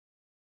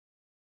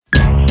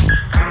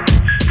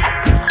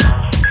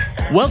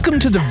Welcome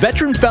to the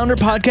Veteran Founder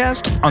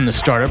Podcast on the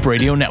Startup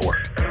Radio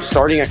Network.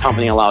 Starting a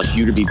company allows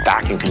you to be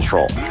back in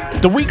control.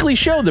 The weekly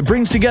show that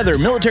brings together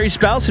military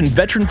spouse and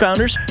veteran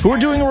founders who are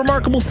doing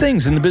remarkable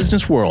things in the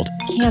business world.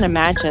 I can't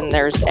imagine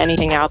there's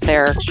anything out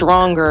there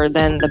stronger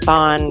than the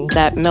bond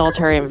that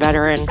military and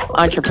veteran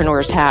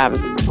entrepreneurs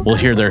have. We'll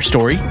hear their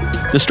story,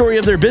 the story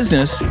of their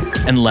business,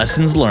 and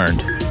lessons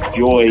learned.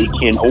 Joy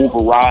can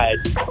override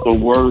the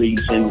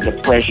worries and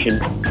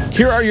depression.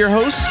 Here are your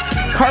hosts,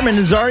 Carmen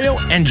Nazario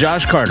and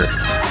Josh Carter.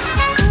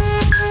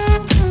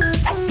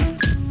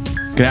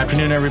 Good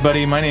afternoon,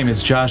 everybody. My name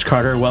is Josh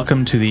Carter.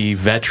 Welcome to the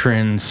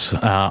Veterans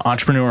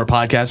Entrepreneur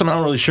Podcast. I'm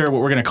not really sure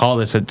what we're going to call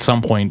this at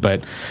some point,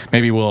 but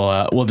maybe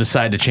we'll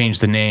decide to change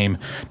the name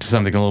to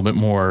something a little bit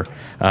more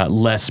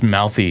less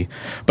mouthy.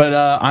 But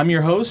I'm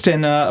your host,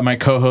 and my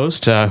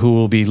co-host, who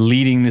will be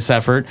leading this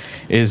effort,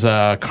 is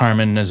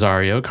Carmen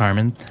Nazario.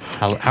 Carmen,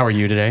 how are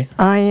you today?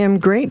 I am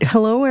great.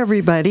 Hello,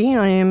 everybody.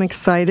 I am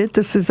excited.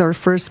 This is our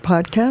first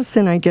podcast,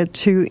 and I get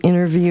to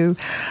interview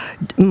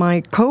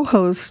my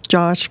co-host,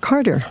 Josh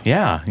Carter.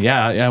 Yeah.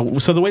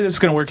 So the way this is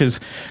going to work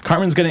is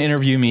Carmen's going to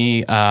interview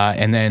me,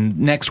 and then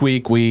next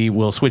week we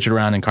will switch it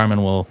around, and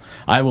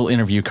I will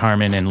interview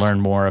Carmen and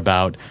learn more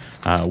about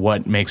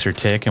what makes her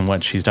tick and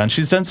what she's done.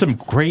 She's done some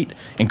great,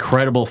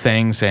 incredible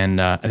things,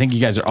 and I think you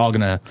guys are all going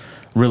to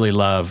really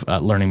love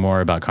learning more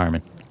about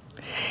Carmen.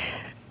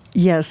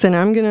 Yes, and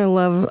I'm going to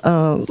love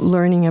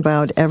learning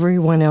about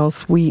everyone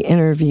else we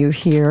interview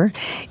here.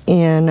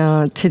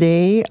 And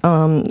today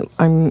I'm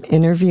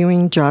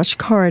interviewing Josh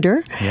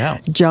Carter. Yeah.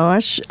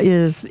 Josh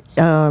is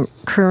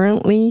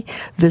currently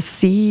the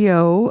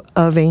CEO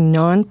of a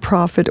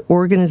nonprofit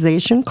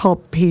organization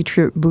called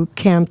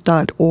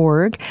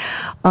PatriotBootcamp.org.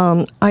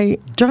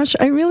 Josh,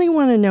 I really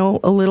want to know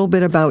a little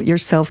bit about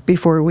yourself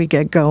before we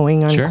get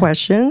going on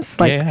questions.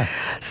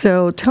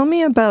 So tell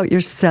me about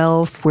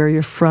yourself, where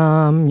you're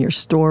from, your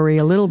story.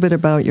 A little bit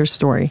about your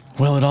story.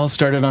 Well, it all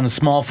started on a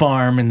small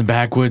farm in the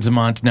backwoods of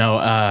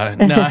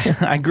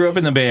I grew up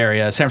in the Bay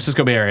Area, San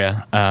Francisco Bay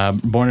Area,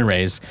 born and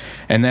raised.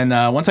 And then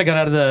once I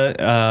got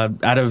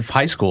out of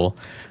high school,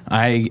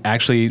 I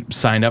actually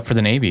signed up for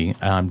the Navy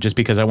just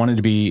because I wanted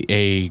to be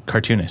a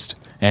cartoonist.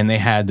 And they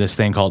had this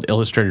thing called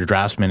Illustrator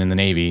Draftsman in the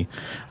Navy,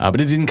 but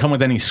it didn't come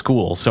with any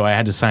school, so I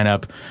had to sign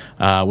up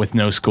with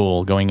no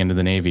school going into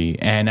the Navy.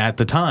 And at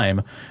the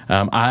time,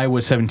 I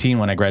was 17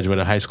 when I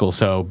graduated high school,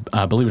 so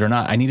believe it or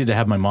not, I needed to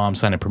have my mom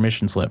sign a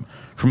permission slip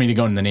for me to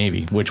go in the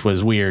Navy, which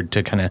was weird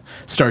to kind of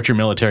start your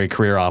military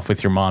career off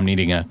with your mom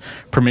needing a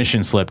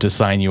permission slip to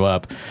sign you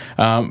up.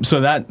 So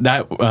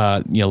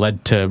that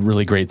led to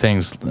really great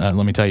things, let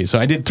me tell you. So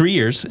I did 3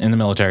 years in the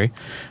military.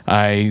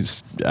 I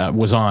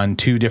was on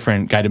 2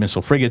 different guided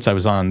missile frigates. I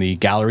was on the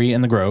Gallery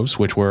and the Groves,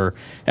 which were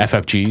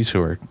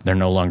FFGs, they're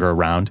no longer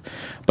around.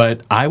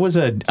 But I was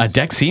a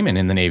deck seaman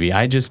in the Navy.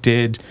 I just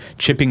did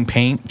chipping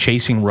paint,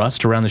 chasing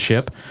rust around the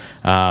ship.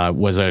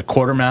 Was a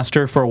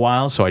quartermaster for a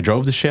while, so I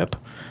drove the ship.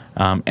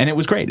 And it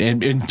was great.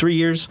 In 3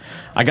 years,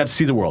 I got to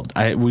see the world.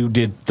 We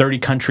did 30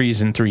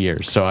 countries in 3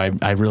 years, so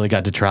I really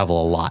got to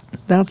travel a lot.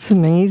 That's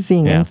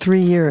amazing. Yeah. In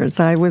 3 years.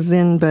 I was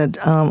in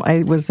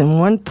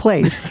one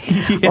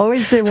place. Yeah.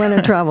 Always did want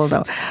to travel,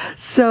 though.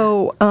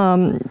 So,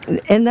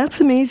 and that's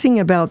amazing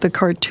about the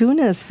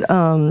cartoonist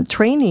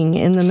training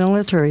in the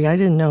military. I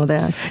didn't know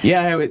that.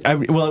 Yeah,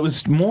 it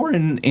was more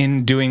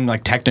in doing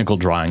like technical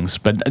drawings,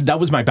 but that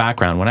was my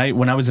background.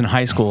 When I was in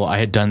high school, I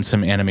had done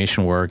some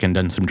animation work and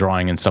done some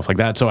drawing and stuff like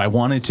that. So I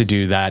wanted to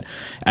do that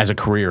as a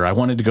career. I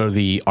wanted to go to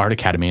the Art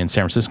Academy in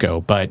San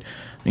Francisco, but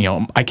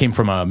I came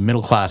from a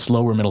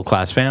lower middle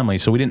class family,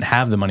 so we didn't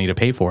have the money to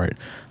pay for it.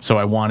 So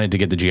I wanted to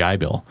get the GI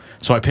Bill.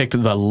 So I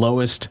picked the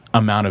lowest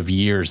amount of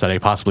years that I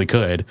possibly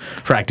could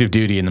for active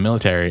duty in the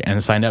military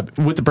and signed up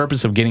with the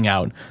purpose of getting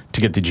out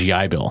to get the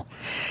GI Bill.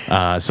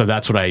 So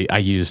that's what I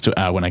used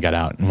when I got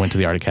out and went to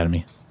the Art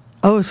Academy.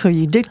 Oh, so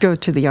you did go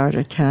to the Art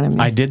Academy.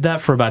 I did that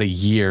for about a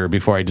year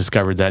before I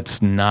discovered that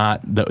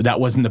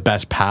wasn't the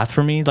best path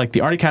for me. Like,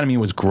 the Art Academy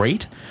was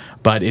great,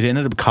 but it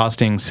ended up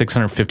costing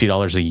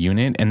 $650 a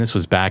unit, and this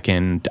was back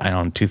in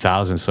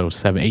 2000, so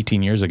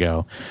 18 years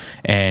ago,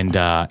 and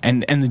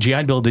the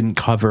GI Bill didn't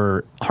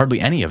cover hardly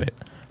any of it,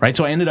 right?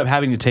 So I ended up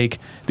having to take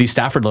these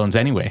Stafford loans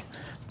anyway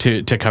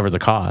to cover the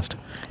cost,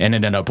 and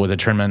ended up with a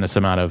tremendous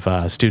amount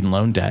of student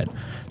loan debt.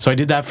 So I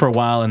did that for a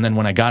while, and then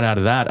when I got out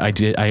of that,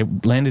 I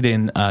landed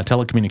in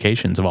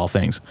telecommunications, of all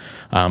things.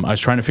 I was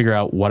trying to figure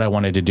out what I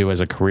wanted to do as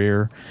a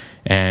career,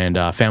 and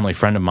a family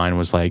friend of mine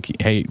was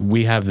like, hey,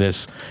 we have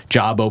this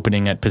job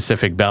opening at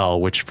Pacific Bell,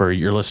 which for our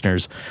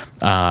listeners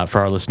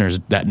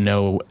that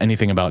know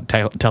anything about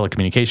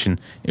telecommunication,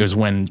 it was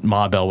when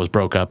Ma Bell was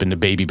broke up into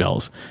Baby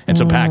Bells. And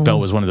so Pac Bell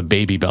was one of the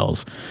Baby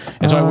Bells.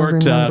 And so I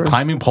worked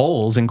climbing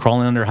poles and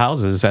crawling under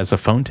houses as a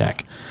phone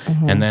tech.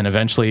 Mm-hmm. And then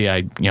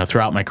eventually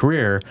throughout my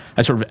career,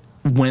 I sort of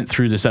went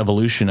through this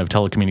evolution of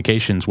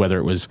telecommunications, whether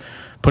it was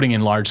putting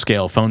in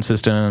large-scale phone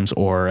systems,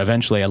 or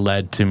eventually it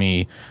led to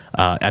me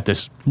at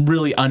this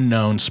really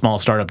unknown small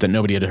startup that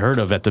nobody had heard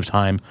of at the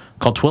time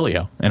called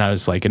Twilio. And I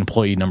was like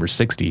employee number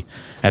 60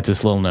 at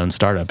this little-known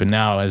startup. And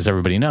now, as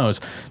everybody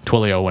knows,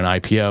 Twilio went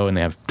IPO, and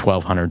they have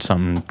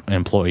 1,200-something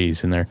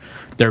employees, and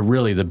they're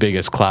really the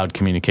biggest cloud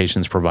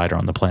communications provider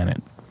on the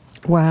planet.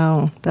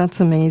 Wow, that's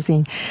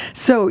amazing.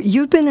 So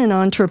you've been an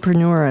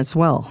entrepreneur as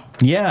well.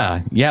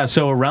 Yeah.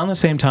 So around the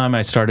same time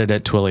I started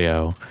at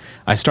Twilio,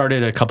 I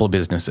started a couple of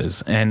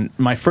businesses. And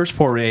my first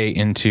foray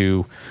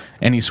into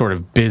any sort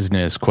of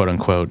business, quote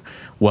unquote,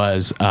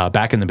 was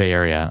back in the Bay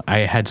Area. I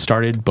had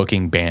started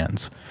booking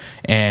bands.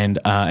 And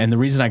the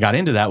reason I got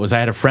into that was I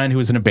had a friend who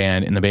was in a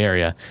band in the Bay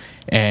Area.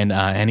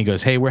 And he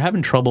goes, hey, we're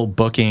having trouble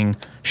booking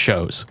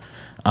shows.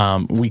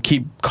 We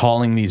keep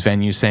calling these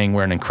venues saying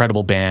we're an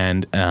incredible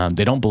band.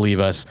 They don't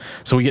believe us,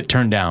 so we get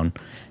turned down.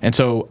 And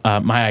so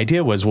my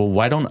idea was, well,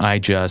 why don't I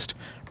just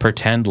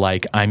pretend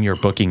like I'm your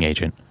booking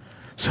agent?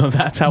 So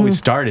that's how we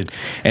started.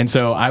 And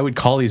so I would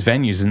call these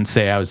venues and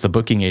say I was the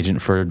booking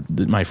agent for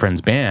my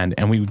friend's band,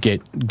 and we would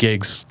get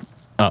gigs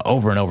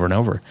over and over and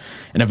over.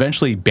 And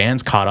eventually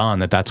bands caught on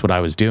that that's what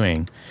I was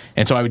doing.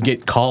 And so I would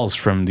get calls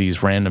from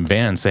these random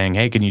bands saying,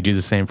 hey, can you do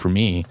the same for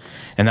me?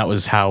 And that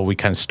was how we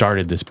kind of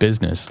started this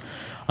business.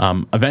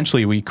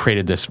 Eventually, we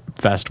created this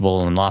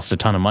festival and lost a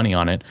ton of money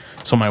on it.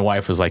 So my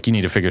wife was like, you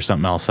need to figure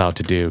something else out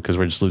to do because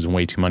we're just losing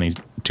way too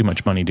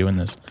much money doing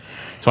this.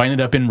 So I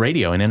ended up in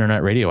radio, in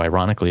internet radio,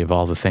 ironically, of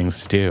all the things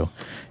to do.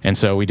 And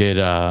so we did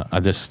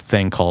this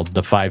thing called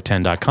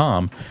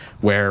the510.com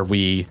where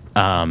we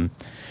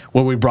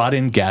brought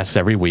in guests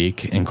every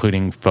week,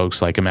 including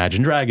folks like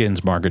Imagine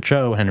Dragons, Margaret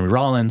Cho, Henry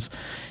Rollins.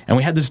 And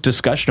we had this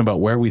discussion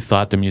about where we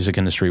thought the music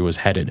industry was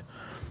headed.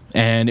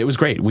 And it was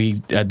great.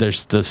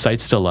 There's the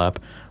site's still up.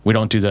 We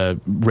don't do the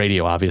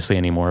radio, obviously,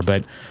 anymore.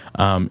 But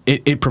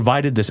it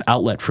provided this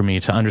outlet for me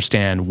to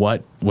understand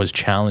what was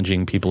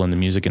challenging people in the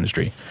music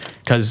industry.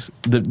 Because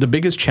the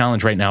biggest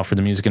challenge right now for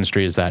the music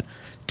industry is that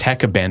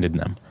tech abandoned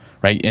them,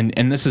 right?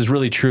 And this is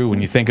really true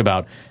when you think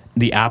about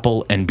the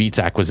Apple and Beats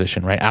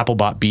acquisition, right? Apple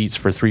bought Beats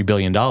for $3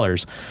 billion,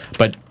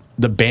 but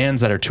the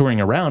bands that are touring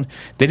around,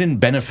 they didn't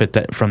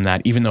benefit from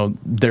that, even though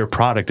their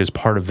product is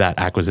part of that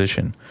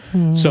acquisition.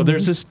 So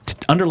there's this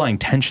underlying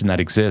tension that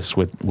exists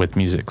with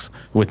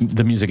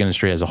the music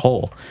industry as a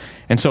whole.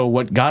 And so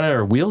what got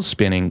our wheels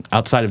spinning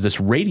outside of this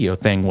radio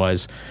thing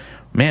was,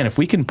 man, if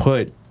we can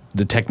put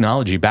the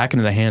technology back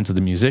into the hands of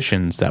the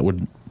musicians that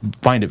would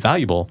find it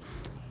valuable,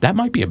 that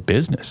might be a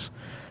business.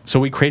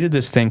 So we created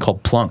this thing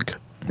called Plunk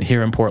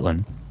here in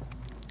Portland.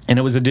 And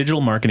it was a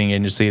digital marketing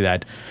agency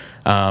that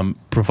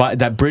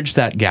bridged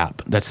that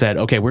gap, that said,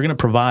 okay, we're going to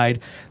provide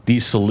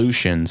these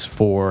solutions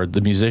for the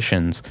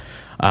musicians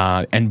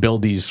and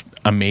build these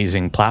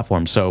amazing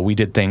platforms. So we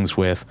did things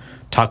with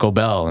Taco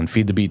Bell and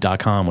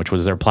FeedTheBeat.com, which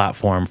was their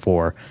platform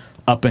for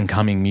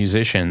up-and-coming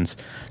musicians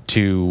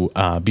to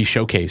be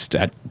showcased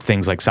at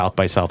things like South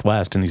by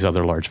Southwest and these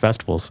other large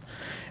festivals.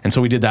 And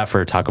so we did that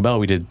for Taco Bell.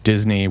 We did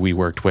Disney. We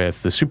worked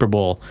with the Super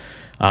Bowl.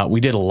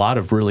 We did a lot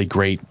of really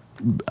great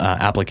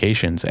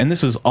applications. And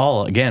this was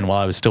all, again,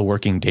 while I was still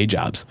working day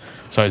jobs.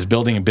 So I was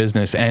building a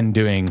business and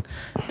doing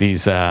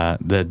these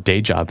the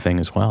day job thing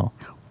as well.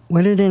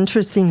 What an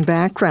interesting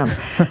background.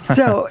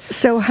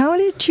 So how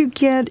did you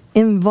get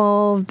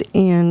involved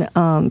in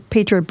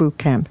Patriot Boot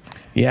Camp?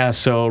 Yeah,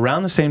 so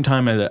around the same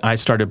time that I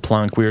started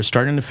Plunk, we were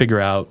starting to figure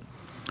out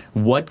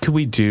what could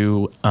we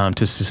do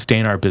to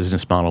sustain our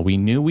business model. We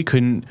knew we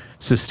couldn't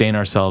sustain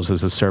ourselves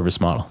as a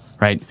service model,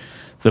 right?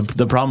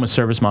 The problem with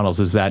service models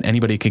is that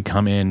anybody could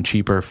come in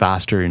cheaper,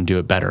 faster, and do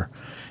it better.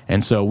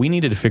 And so we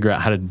needed to figure out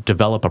how to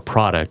develop a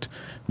product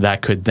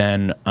that could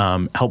then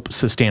help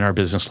sustain our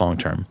business long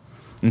term.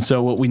 And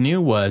so what we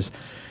knew was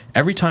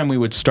every time we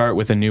would start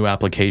with a new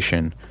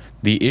application,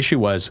 the issue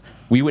was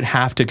we would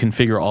have to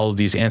configure all of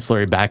these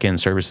ancillary back-end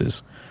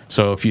services.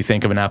 So if you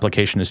think of an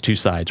application as two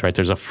sides, right?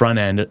 There's a front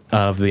end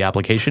of the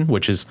application,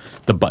 which is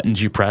the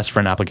buttons you press for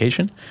an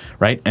application,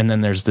 right? And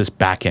then there's this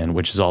back end,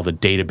 which is all the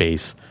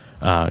database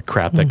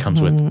crap that comes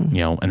with,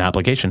 an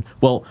application.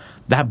 Well,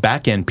 that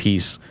back end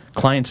piece,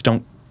 clients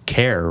don't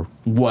care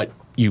what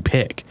you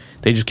pick.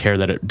 They just care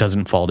that it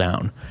doesn't fall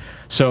down.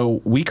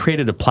 So we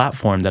created a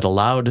platform that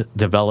allowed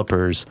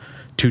developers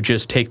to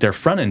just take their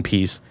front end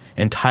piece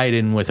and tie it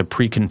in with a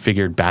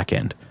pre-configured back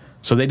end.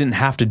 So they didn't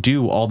have to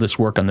do all this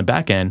work on the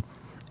back end,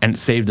 and it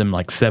saved them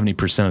like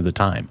 70% of the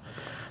time.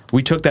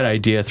 We took that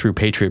idea through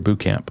Patriot Boot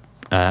Camp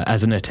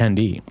as an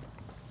attendee.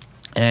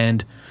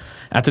 And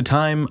at the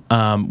time,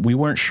 we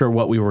weren't sure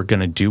what we were going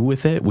to do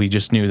with it. We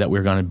just knew that we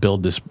were going to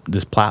build this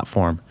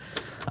platform.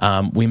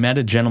 We met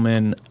a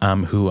gentleman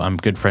who I'm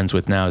good friends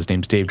with now. His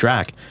name's Dave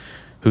Drack,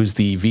 who's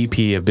the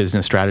VP of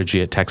Business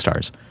Strategy at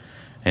Techstars.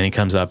 And he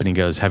comes up and he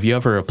goes, have you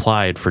ever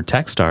applied for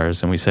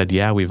Techstars? And we said,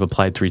 yeah, we've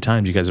applied 3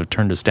 times. You guys have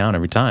turned us down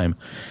every time.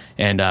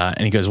 And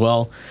he goes,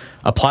 well,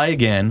 apply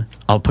again.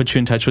 I'll put you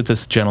in touch with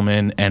this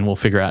gentleman and we'll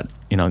figure out,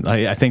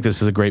 I think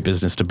this is a great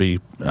business to be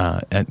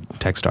at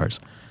Techstars.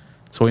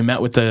 So we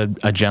met with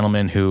a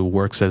gentleman who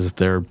works as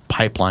their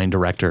pipeline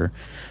director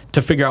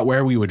to figure out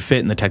where we would fit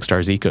in the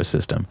Techstars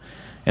ecosystem.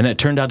 And it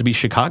turned out to be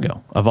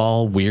Chicago, of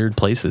all weird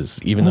places,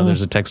 even though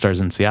there's a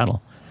Techstars in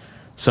Seattle.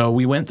 So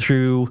we went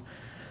through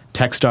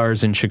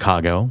Techstars in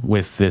Chicago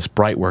with this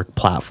Brightwork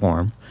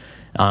platform,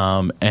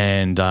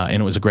 and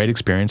it was a great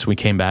experience. We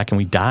came back and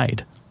we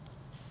died.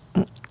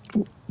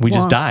 We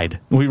just died.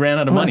 We ran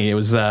out of money. It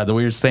was the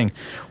weirdest thing.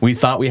 We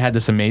thought we had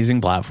this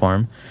amazing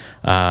platform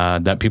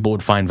that people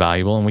would find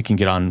valuable, and we can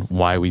get on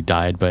why we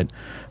died, but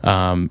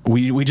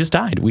we just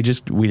died.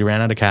 We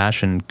ran out of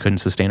cash and couldn't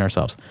sustain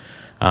ourselves.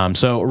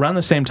 So around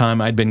the same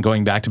time, I'd been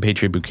going back to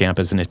Patriot Bootcamp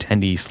as an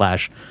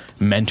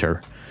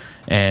attendee/mentor.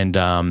 And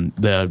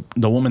the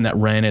woman that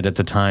ran it at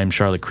the time,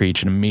 Charlotte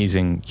Creech, an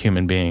amazing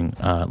human being,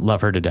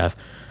 love her to death.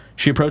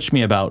 She approached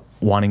me about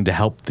wanting to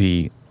help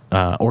the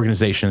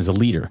organization as a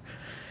leader.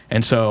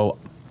 And so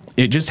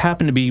it just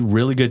happened to be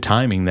really good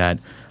timing that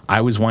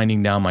I was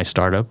winding down my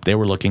startup. They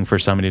were looking for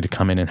somebody to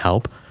come in and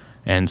help.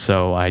 And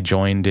so I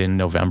joined in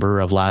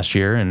November of last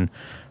year, and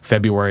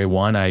February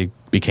 1, I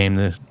became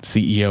the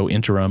CEO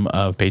interim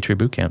of Patriot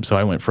Bootcamp. So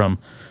I went from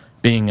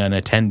being an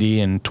attendee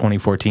in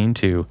 2014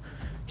 to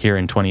here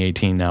in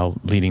 2018 now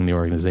leading the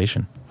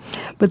organization.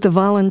 But the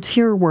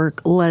volunteer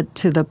work led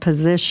to the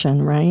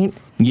position, right?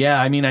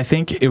 Yeah, I mean, I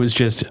think it was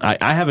just,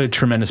 I have a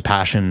tremendous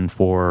passion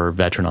for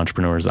veteran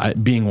entrepreneurs,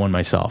 being one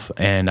myself,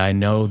 and I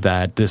know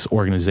that this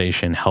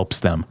organization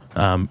helps them.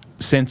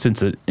 Since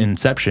its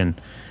inception,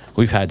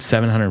 we've had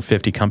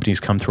 750 companies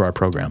come through our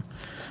program.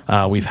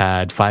 We've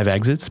had 5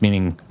 exits,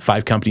 meaning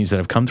 5 companies that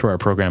have come through our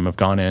program have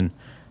gone in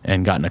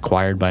and gotten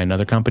acquired by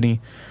another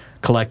company.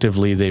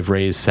 Collectively, they've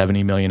raised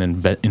 $70 million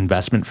in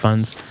investment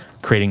funds,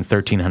 creating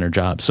 1,300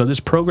 jobs. So this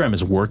program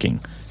is working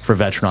for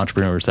veteran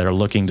entrepreneurs that are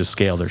looking to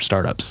scale their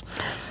startups.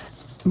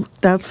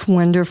 That's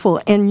wonderful.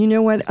 And you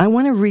know what? I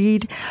want to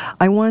read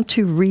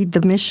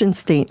the mission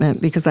statement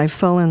because I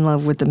fell in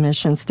love with the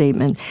mission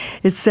statement.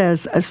 It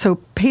says, so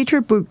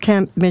Patriot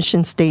Bootcamp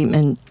mission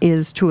statement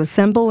is to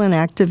assemble and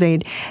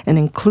activate an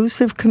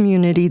inclusive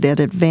community that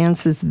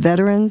advances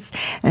veterans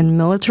and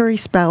military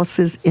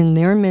spouses in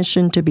their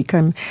mission to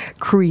become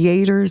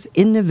creators,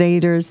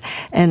 innovators,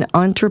 and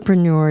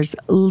entrepreneurs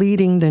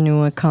leading the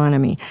new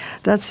economy.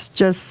 That's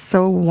just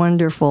so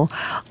wonderful.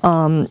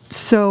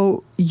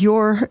 So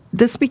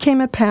this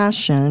became a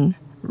passion,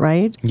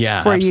 right?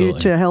 Yeah, for absolutely. you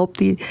to help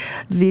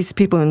these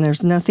people, and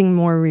there's nothing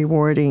more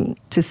rewarding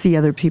to see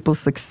other people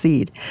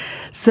succeed.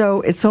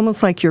 So it's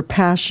almost like your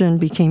passion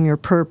became your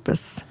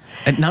purpose.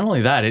 And not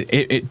only that,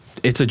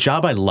 it's a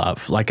job I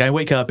love. Like I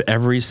wake up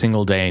every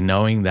single day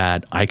knowing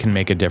that I can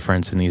make a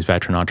difference in these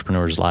veteran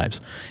entrepreneurs'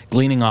 lives,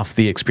 gleaning off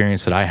the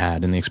experience that I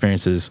had and the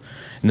experiences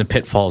and the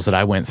pitfalls that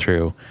I went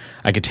through.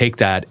 I could take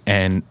that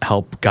and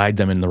help guide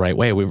them in the right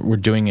way. We're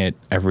doing it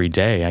every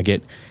day. I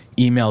get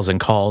emails and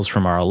calls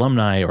from our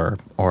alumni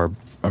or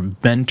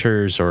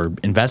mentors or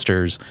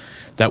investors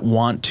that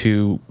want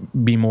to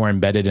be more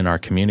embedded in our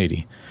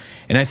community.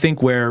 And I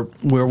think where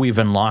we've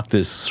unlocked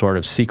this sort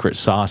of secret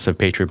sauce of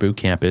Patriot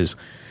Bootcamp is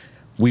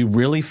we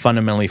really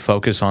fundamentally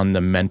focus on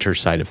the mentor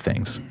side of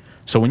things.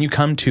 So when you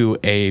come to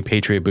a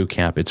Patriot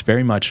Bootcamp, it's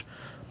very much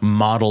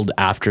modeled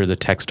after the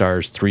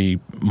Techstars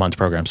 3-month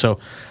program. So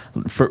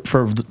for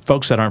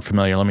folks that aren't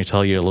familiar, let me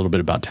tell you a little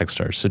bit about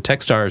Techstars. So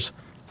Techstars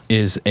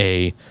is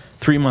a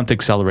 3-month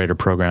accelerator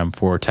program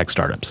for tech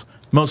startups,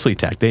 mostly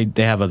tech. They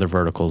have other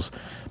verticals,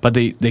 but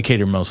they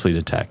cater mostly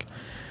to tech.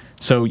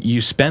 So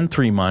you spend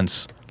 3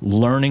 months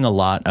learning a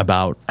lot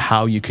about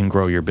how you can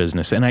grow your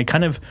business.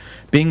 And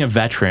being a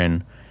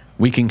veteran,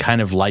 we can kind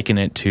of liken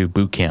it to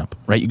boot camp,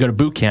 right? You go to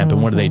boot camp,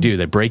 and what do?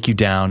 They break you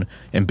down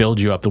and build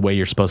you up the way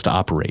you're supposed to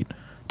operate.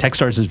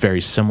 Techstars is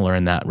very similar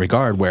in that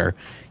regard, where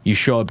you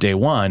show up day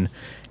one,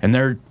 and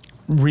they're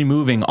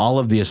removing all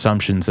of the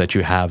assumptions that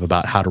you have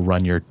about how to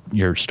run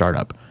your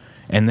startup.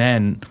 And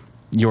then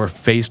you're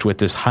faced with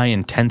this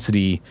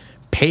high-intensity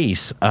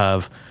pace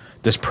of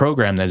this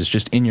program that is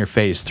just in your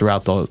face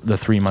throughout the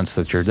 3 months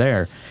that you're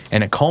there.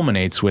 And it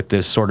culminates with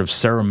this sort of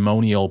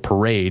ceremonial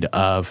parade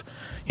of,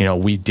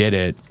 we did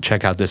it.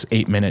 Check out this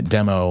 8-minute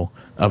demo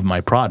of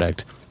my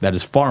product that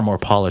is far more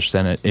polished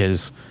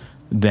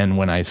than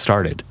when I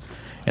started.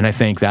 And I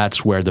think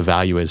that's where the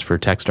value is for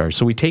Techstars.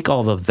 So we take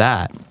all of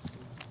that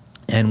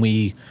and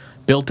we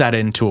built that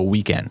into a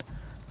weekend.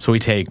 So we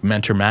take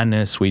Mentor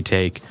Madness, we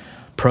take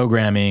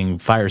programming,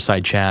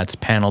 fireside chats,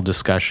 panel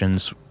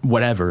discussions,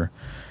 whatever,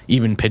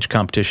 even pitch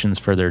competitions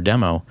for their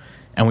demo,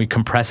 and we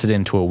compress it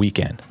into a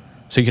weekend.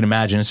 So you can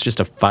imagine it's just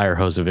a fire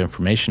hose of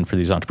information for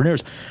these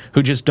entrepreneurs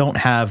who just don't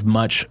have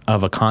much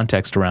of a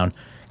context around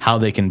how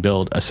they can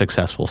build a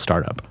successful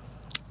startup.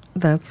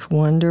 That's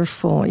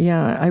wonderful.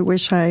 Yeah, I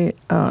wish I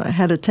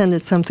had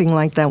attended something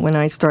like that when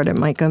I started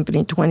my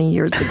company 20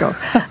 years ago.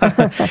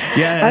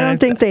 Yeah, I don't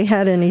think they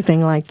had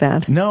anything like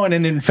that. No, and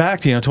in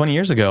fact, 20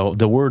 years ago,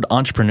 the word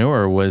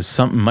entrepreneur was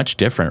something much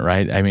different,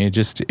 right? I mean,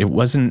 it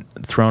wasn't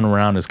thrown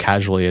around as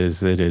casually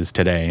as it is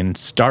today. And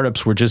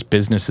startups were just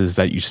businesses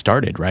that you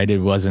started, right?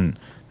 It wasn't,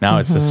 now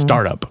it's a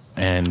startup.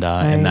 and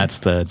that's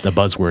the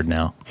buzzword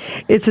now.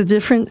 It's a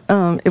different.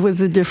 It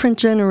was a different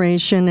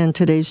generation, and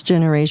today's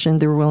generation,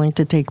 they're willing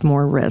to take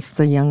more risks.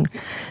 The young,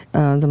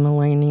 the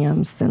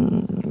millenniums,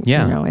 and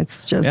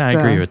it's just. Yeah, I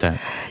agree with that.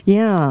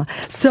 Yeah.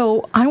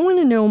 So I want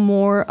to know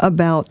more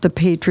about the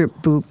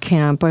Patriot Boot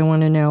Camp. I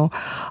want to know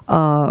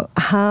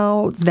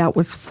how that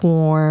was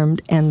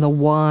formed and the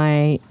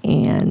why,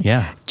 and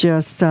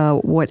just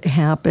what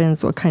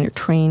happens, what kind of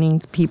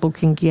training people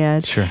can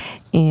get. Sure.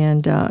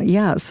 And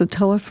so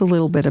tell us a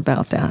little bit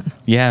about that.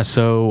 Yeah,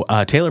 so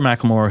Taylor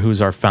McLemore,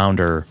 who's our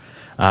founder,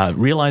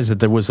 realized that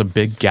there was a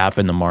big gap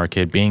in the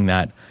market, being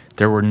that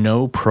there were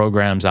no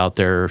programs out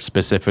there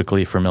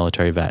specifically for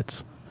military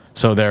vets.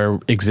 So there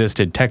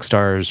existed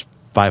Techstars,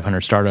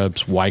 500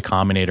 Startups, Y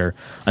Combinator,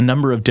 a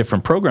number of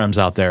different programs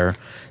out there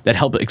that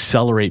help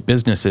accelerate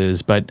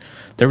businesses, but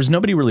there was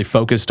nobody really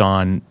focused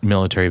on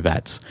military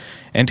vets.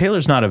 And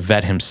Taylor's not a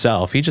vet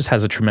himself. He just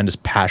has a tremendous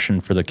passion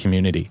for the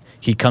community.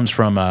 He comes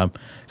from a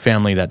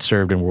family that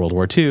served in World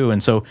War II,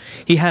 and so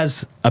he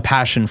has a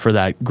passion for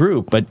that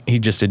group, but he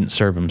just didn't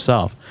serve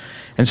himself.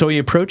 And so he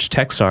approached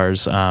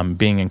Techstars,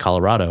 being in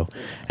Colorado,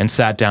 and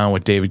sat down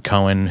with David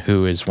Cohen,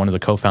 who is one of the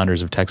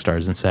co-founders of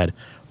Techstars, and said,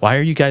 "Why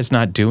are you guys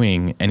not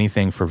doing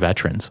anything for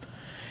veterans?"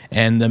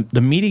 And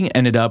the meeting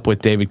ended up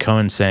with David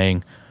Cohen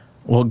saying,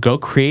 "Well, go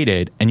create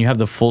it, and you have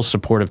the full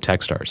support of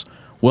Techstars.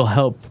 We'll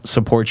help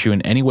support you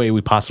in any way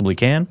we possibly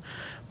can,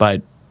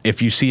 but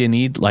if you see a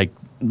need,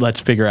 let's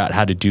figure out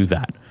how to do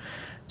that."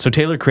 So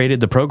Taylor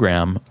created the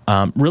program,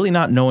 really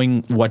not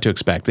knowing what to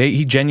expect.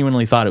 He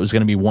genuinely thought it was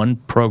going to be one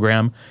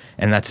program,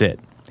 and that's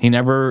it. He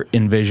never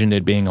envisioned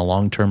it being a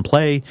long-term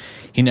play.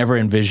 He never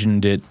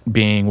envisioned it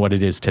being what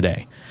it is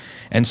today.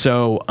 And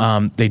so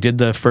they did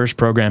the first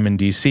program in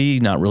D.C.,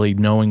 not really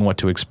knowing what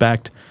to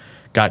expect,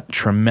 got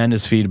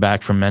tremendous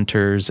feedback from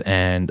mentors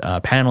and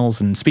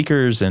panels and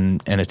speakers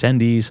and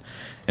attendees,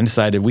 and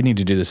decided we need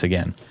to do this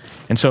again.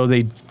 And so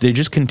they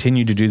just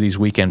continued to do these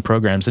weekend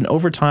programs. And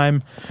over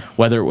time,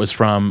 whether it was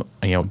from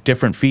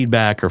different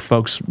feedback or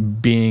folks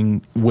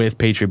being with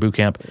Patriot Boot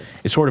Camp,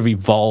 it sort of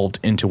evolved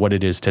into what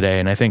it is today.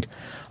 And I think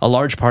a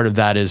large part of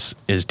that is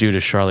due to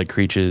Charlotte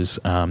Creech's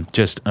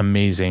just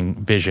amazing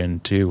vision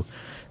to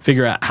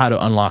figure out how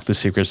to unlock the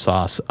secret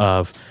sauce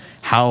of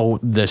how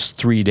this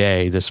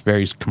 3-day, this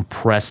very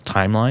compressed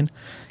timeline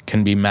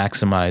can be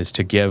maximized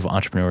to give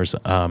entrepreneurs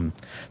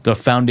the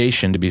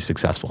foundation to be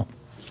successful.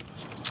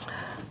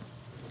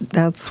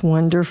 That's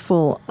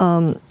wonderful.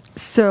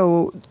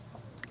 So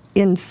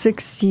in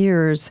 6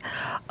 years,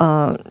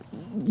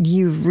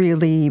 you've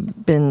really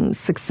been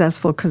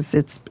successful because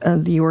it's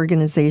the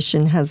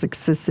organization has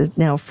existed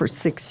now for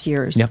 6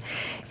 years. Yep.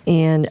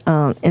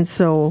 And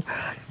so,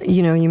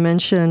 you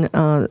mentioned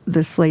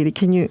this lady.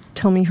 Can you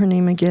tell me her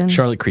name again?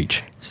 Charlotte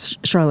Creech.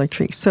 Charlotte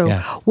Creech. So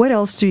what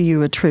else do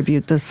you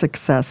attribute the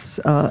success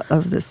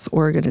of this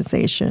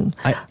organization?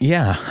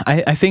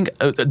 I think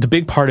the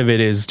big part of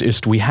it is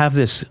just we have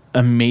this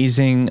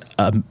amazing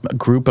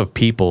group of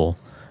people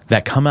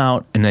that come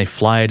out and they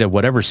fly to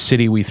whatever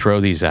city we throw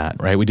these at,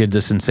 right? We did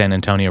this in San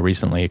Antonio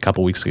recently, a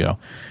couple weeks ago.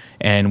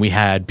 And we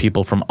had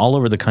people from all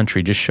over the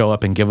country just show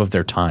up and give of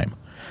their time.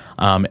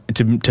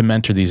 To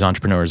mentor these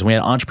entrepreneurs. And we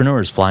had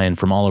entrepreneurs fly in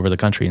from all over the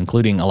country,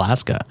 including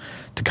Alaska,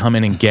 to come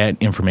in and get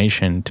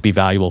information to be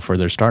valuable for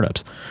their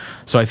startups.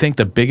 So I think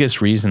the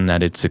biggest reason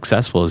that it's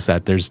successful is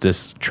that there's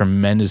this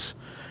tremendous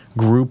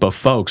group of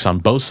folks on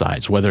both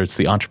sides, whether it's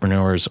the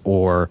entrepreneurs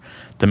or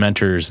the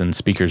mentors and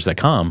speakers that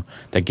come,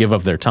 that give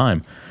of their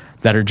time,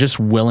 that are just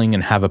willing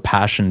and have a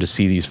passion to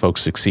see these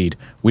folks succeed.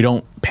 We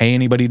don't pay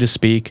anybody to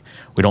speak.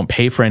 We don't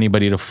pay for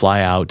anybody to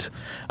fly out.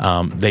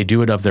 They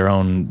do it of their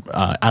own,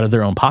 out of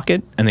their own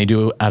pocket, and they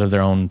do it out of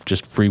their own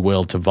just free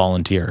will to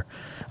volunteer.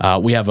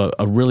 We have a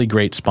really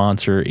great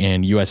sponsor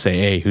in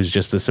USAA who's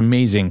just this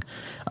amazing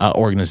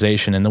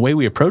organization. And the way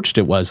we approached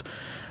it was,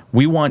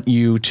 we want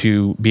you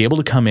to be able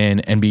to come in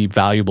and be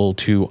valuable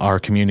to our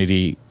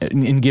community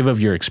and give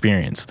of your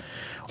experience.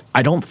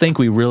 I don't think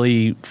we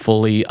really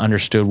fully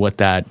understood what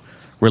that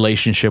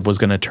relationship was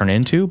going to turn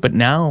into, but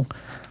now,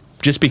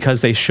 just because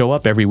they show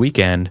up every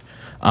weekend,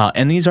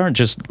 and these aren't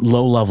just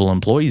low-level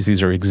employees,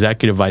 these are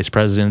executive vice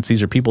presidents,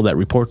 these are people that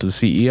report to the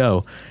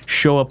CEO,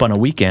 show up on a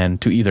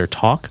weekend to either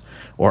talk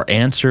or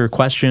answer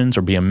questions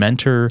or be a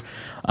mentor,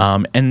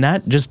 and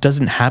that just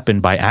doesn't happen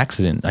by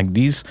accident. Like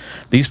these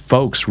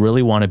folks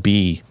really want to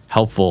be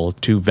helpful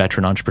to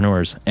veteran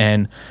entrepreneurs.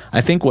 And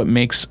I think what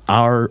makes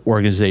our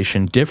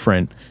organization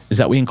different is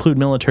that we include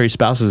military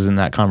spouses in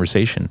that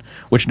conversation,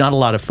 which not a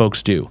lot of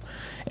folks do.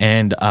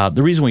 And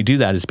the reason we do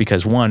that is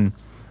because, one,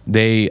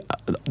 the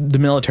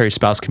military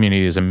spouse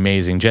community is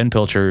amazing. Jen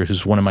Pilcher,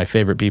 who's one of my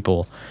favorite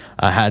people,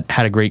 had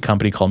a great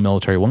company called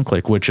Military One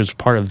Click, which is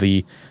part of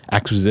the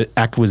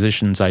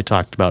acquisitions I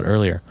talked about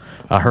earlier.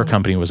 Her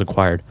company was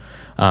acquired.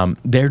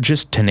 They're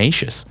just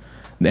tenacious.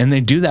 And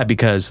they do that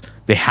because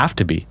they have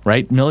to be,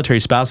 right? Military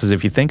spouses,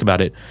 if you think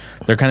about it,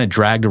 they're kind of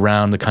dragged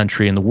around the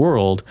country and the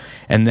world.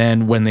 And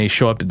then when they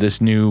show up to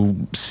this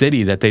new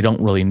city that they don't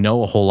really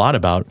know a whole lot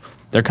about,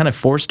 they're kind of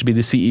forced to be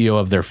the CEO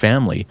of their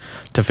family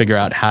to figure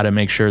out how to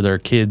make sure their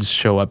kids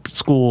show up at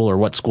school or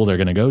what school they're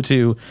going to go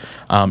to.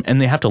 And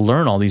they have to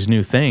learn all these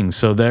new things.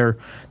 So they're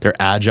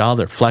agile,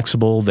 they're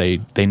flexible, they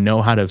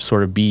know how to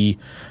sort of be,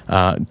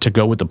 to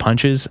go with the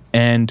punches.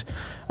 And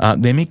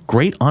they make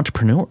great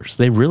entrepreneurs.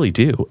 They really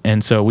do.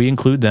 And so we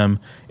include them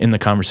in the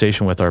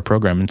conversation with our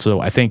program. And so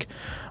I think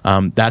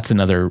that's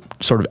another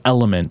sort of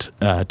element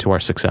to our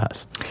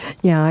success.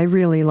 Yeah, I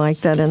really like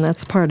that, and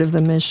that's part of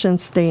the mission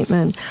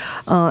statement.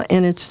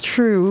 And it's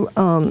true,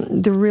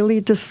 they're really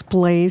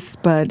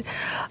displaced, but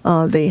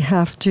they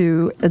have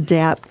to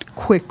adapt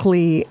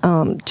quickly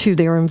to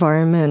their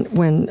environment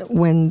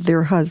when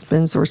their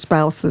husbands or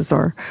spouses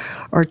are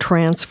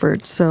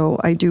transferred. So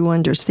I do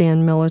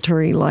understand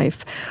military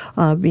life,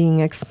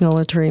 being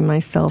ex-military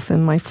myself,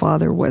 and my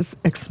father was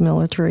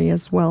ex-military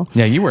as well.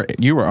 Yeah, you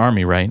were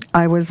Army, right?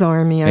 I was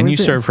Army. And you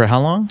served for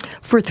how long?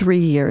 For 3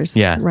 years.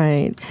 Yeah.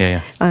 Right.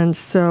 Yeah. And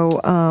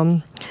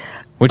so...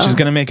 which is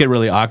going to make it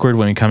really awkward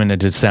when we come into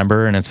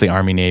December and it's the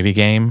Army-Navy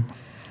game.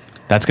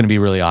 That's going to be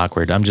really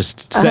awkward. I'm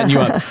just setting you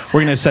up.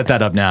 We're going to set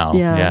that up now.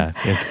 Yeah.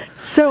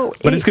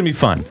 But it's going to be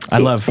fun. I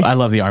love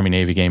the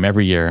Army-Navy game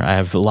every year. I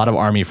have a lot of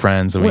Army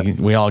friends, and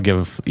we all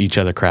give each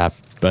other crap.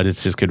 But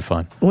it's just good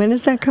fun. When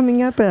is that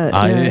coming up? It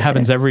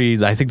happens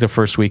I think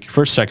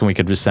the second week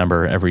of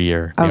December every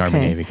year, the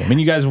Army-Navy game.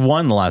 And you guys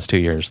won the last 2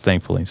 years,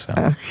 thankfully. So.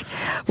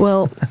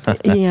 Well,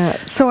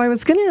 yeah. So I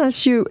was going to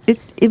ask you,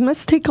 it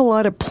must take a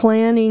lot of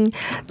planning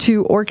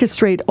to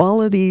orchestrate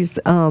all of these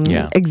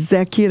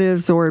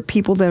executives or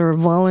people that are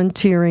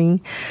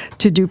volunteering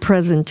to do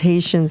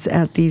presentations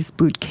at these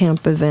boot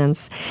camp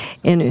events.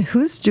 And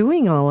who's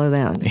doing all of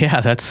that? Yeah,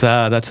 that's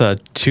a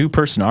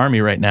two-person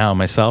Army right now,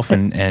 myself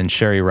and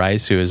Sherry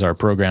Rice, who is our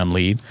program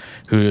lead,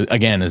 who,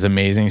 again, is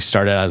amazing. She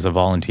started out as a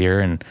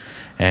volunteer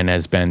and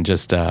has been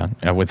just,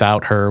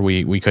 without her,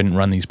 we couldn't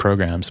run these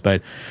programs.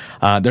 But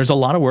there's a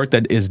lot of work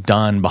that is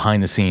done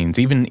behind the scenes.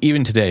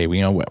 Even today,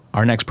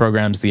 our next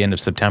program's the end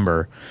of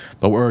September,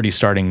 but we're already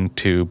starting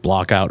to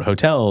block out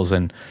hotels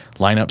and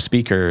line up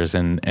speakers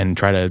and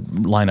try to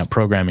line up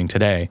programming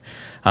today.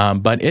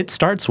 But it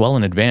starts well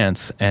in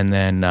advance. And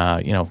then,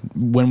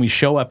 when we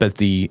show up at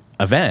the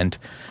event,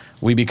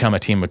 we become a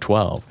team of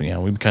 12.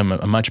 We become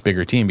a much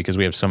bigger team because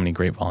we have so many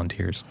great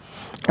volunteers.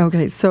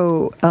 Okay,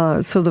 so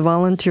the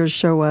volunteers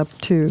show up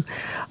to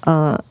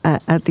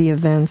at the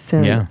events,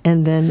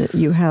 and then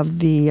you have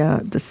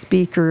the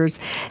speakers.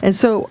 And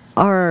so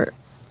are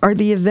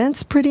the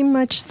events pretty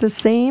much the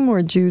same,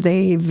 or do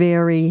they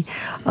vary?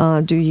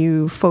 Do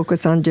you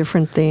focus on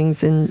different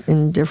things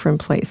in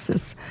different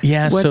places?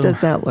 Yeah. What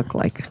does that look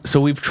like? So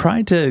we've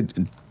tried to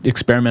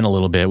experiment a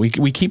little bit.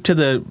 We keep to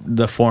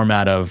the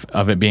format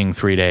of it being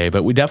 3-day,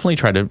 but we definitely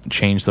try to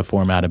change the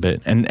format a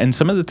bit. And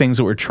some of the things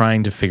that we're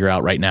trying to figure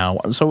out right now.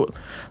 So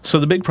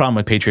the big problem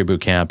with Patriot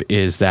Boot Camp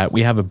is that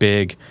we have a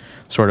big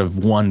sort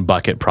of one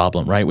bucket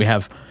problem, right? We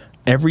have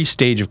every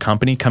stage of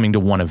company coming to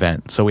one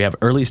event. So we have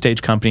early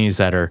stage companies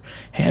that are,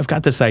 hey, I've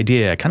got this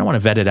idea, I kind of want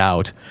to vet it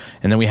out.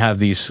 And then we have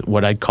these,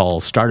 what I'd call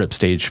startup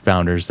stage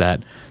founders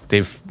that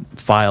they've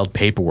filed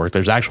paperwork.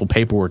 There's actual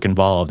paperwork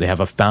involved. They have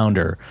a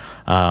founder.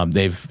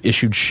 They've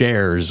issued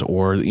shares,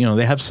 or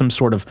they have some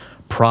sort of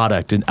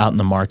product out in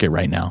the market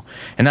right now.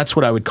 And that's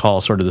what I would call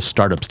sort of the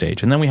startup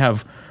stage. And then we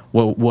have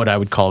what I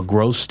would call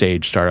growth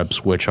stage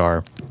startups, which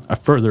are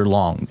further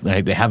along.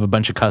 They have a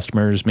bunch of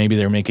customers. Maybe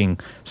they're making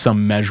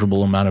some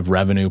measurable amount of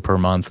revenue per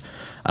month.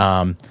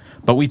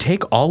 But we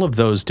take all of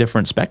those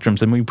different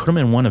spectrums and we put them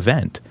in one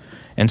event.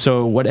 And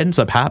so what ends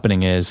up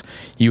happening is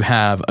you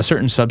have a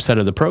certain subset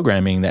of the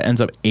programming that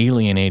ends up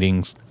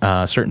alienating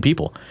certain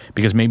people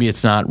because maybe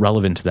it's not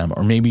relevant to them,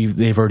 or maybe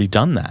they've already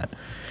done that.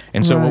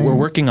 And so what we're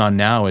working on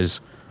now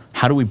is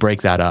how do we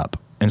break that up?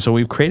 And so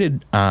we've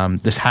created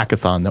this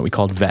hackathon that we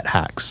called Vet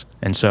Hacks.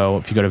 And so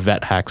if you go to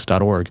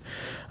vethacks.org,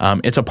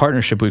 it's a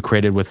partnership we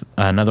created with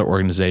another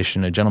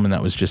organization, a gentleman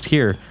that was just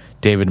here,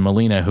 David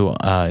Molina, who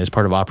is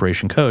part of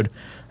Operation Code.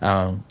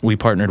 We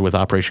partnered with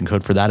Operation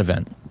Code for that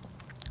event.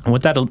 And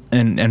what that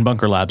and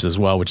Bunker Labs as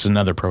well, which is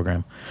another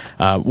program.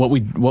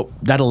 What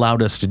that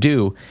allowed us to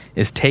do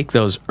is take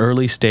those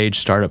early stage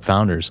startup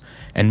founders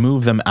and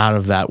move them out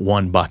of that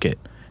one bucket.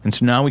 And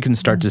so now we can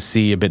start to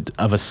see a bit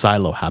of a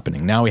silo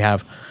happening. Now we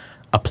have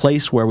a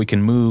place where we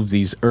can move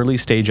these early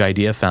stage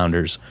idea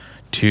founders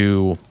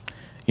to,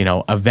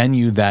 a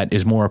venue that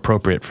is more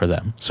appropriate for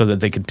them, so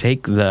that they could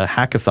take the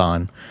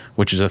hackathon,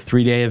 which is a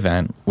 3-day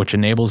event, which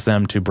enables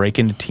them to break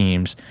into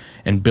teams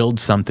and build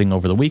something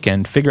over the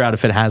weekend, figure out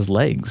if it has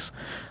legs.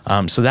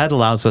 So that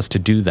allows us to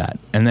do that,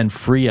 and then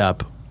free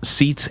up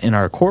seats in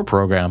our core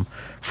program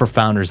for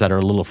founders that are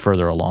a little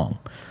further along.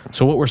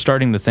 So what we're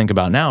starting to think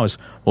about now is,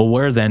 well,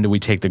 where then do we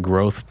take the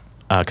growth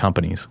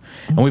companies?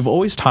 And we've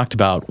always talked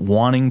about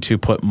wanting to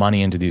put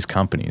money into these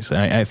companies.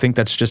 And I think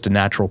that's just a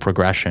natural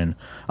progression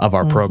of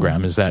our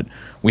program, is that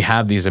we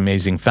have these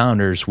amazing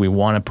founders. We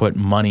want to put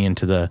money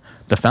into the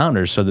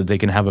founders so that they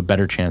can have a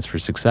better chance for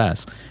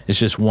success. It's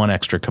just one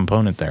extra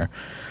component there.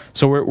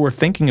 So we're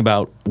thinking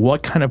about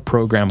what kind of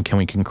program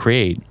can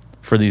create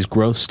for these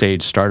growth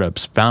stage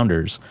startups,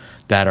 founders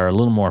that are a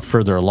little more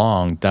further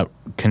along that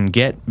can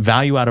get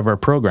value out of our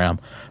program,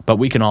 but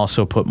we can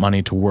also put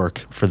money to work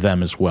for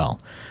them as well.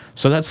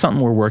 So that's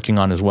something we're working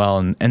on as well.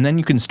 And then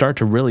you can start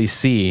to really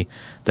see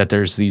that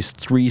there's these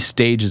 3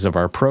 stages of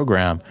our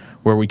program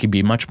where we can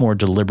be much more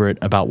deliberate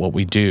about what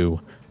we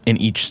do in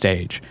each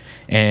stage.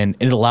 And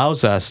it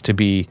allows us to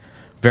be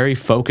very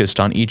focused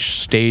on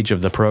each stage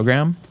of the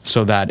program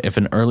so that if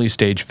an early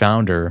stage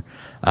founder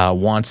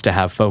wants to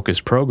have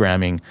focused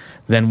programming,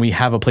 then we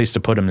have a place to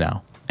put them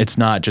now. It's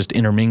not just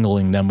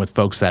intermingling them with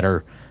folks that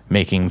are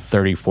making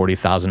 $30,000,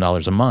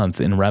 $40,000 a month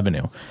in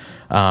revenue.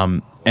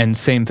 And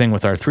same thing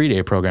with our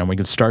 3-day program. We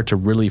could start to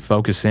really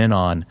focus in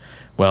on,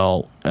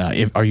 well,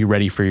 are you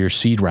ready for your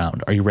seed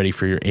round? Are you ready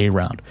for your A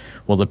round?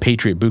 Well, the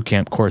Patriot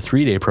Bootcamp Core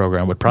 3-day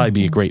program would probably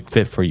be a great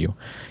fit for you.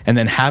 And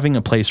then having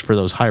a place for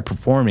those high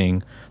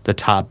performing, the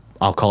top,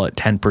 I'll call it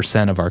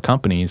 10% of our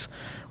companies,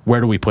 where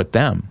do we put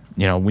them?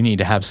 You know, we need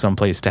to have some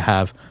place to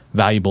have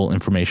valuable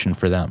information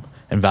for them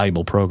and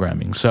valuable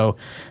programming. So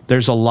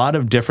there's a lot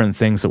of different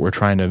things that we're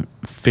trying to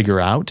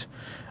figure out.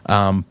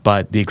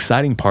 But the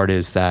exciting part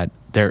is that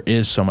there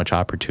is so much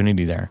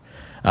opportunity there.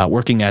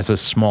 Working as a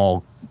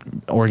small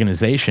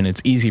organization,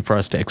 it's easy for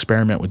us to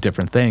experiment with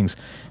different things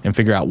and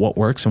figure out what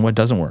works and what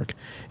doesn't work,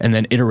 and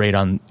then iterate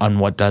on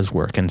what does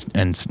work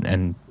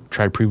and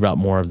try to prove out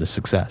more of the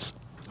success.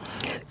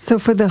 So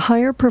for the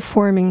higher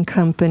performing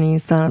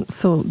companies,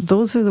 so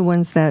those are the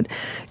ones that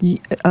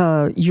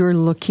you're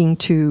looking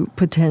to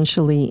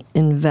potentially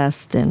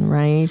invest in,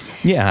 right?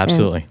 Yeah,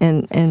 absolutely.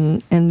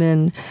 And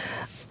then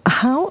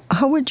how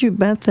would you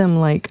bet them?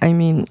 Like, I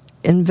mean,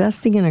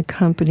 investing in a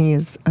company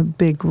is a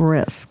big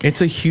risk.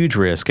 It's a huge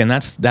risk, and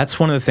that's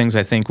one of the things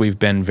I think we've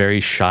been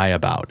very shy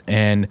about.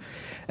 And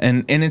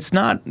it's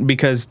not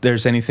because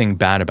there's anything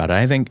bad about it.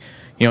 I think,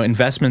 you know,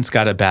 investments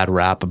got a bad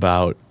rap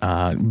about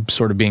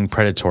sort of being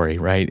predatory,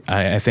 right?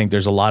 I think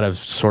there's a lot of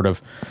sort of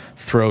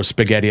throw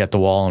spaghetti at the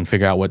wall and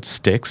figure out what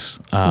sticks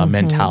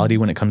mentality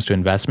when it comes to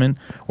investment,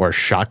 or a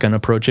shotgun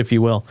approach, if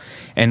you will.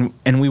 And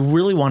we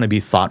really want to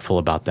be thoughtful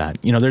about that.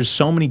 You know, there's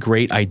so many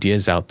great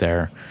ideas out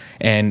there,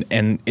 and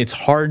it's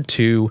hard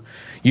to.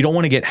 You don't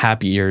want to get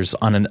happy ears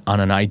on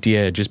an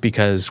idea just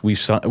because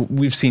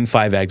we've seen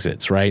 5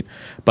 exits, right?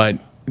 But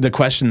the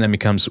question then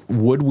becomes,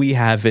 would we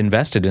have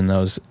invested in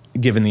those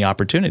given the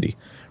opportunity,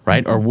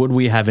 right? Or would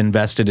we have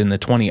invested in the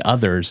 20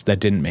 others that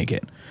didn't make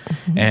it?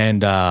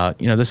 And,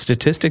 you know, the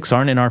statistics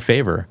aren't in our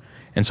favor.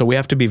 And so we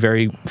have to be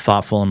very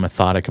thoughtful and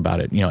methodic about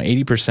it. You know,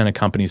 80% of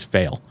companies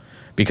fail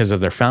because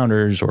of their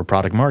founders or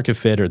product market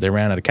fit, or they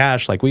ran out of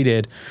cash like we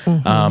did.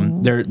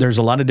 There's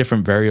a lot of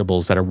different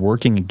variables that are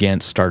working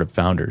against startup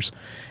founders.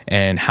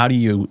 And how do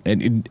you,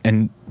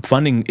 and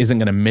funding isn't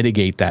going to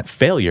mitigate that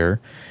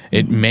failure.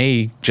 It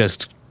may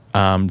just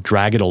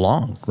drag it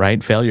along,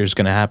 right? Failure is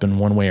going to happen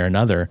one way or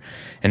another,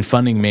 and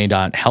funding may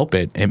not help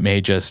it. It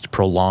may just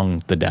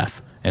prolong the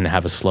death and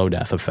have a slow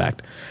death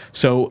effect.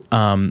 So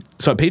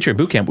at Patriot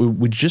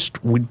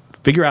Bootcamp, we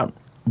figure out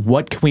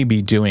what can we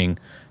be doing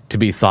to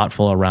be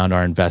thoughtful around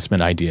our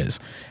investment ideas.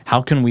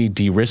 How can we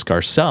de-risk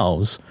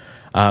ourselves,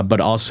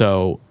 but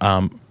also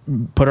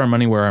put our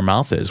money where our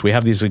mouth is? We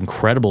have these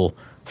incredible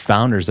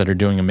founders that are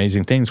doing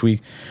amazing things.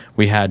 We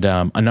had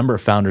a number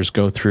of founders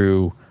go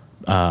through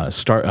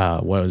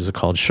what was it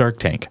called? Shark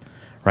Tank,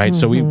 right?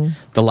 So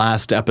the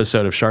last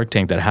episode of Shark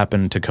Tank that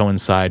happened to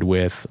coincide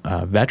with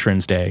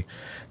Veterans Day,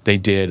 they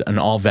did an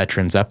all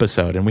veterans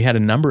episode, and we had a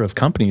number of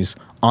companies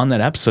on that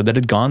episode that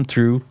had gone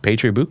through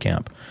Patriot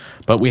Bootcamp.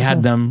 But we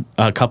had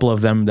a couple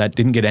of them that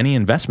didn't get any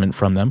investment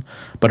from them,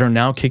 but are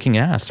now kicking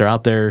ass. They're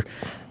out there,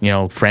 you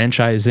know,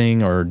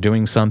 franchising or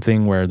doing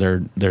something where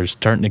they're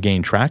starting to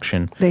gain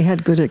traction. They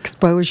had good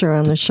exposure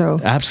on the show.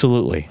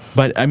 Absolutely.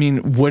 But I mean,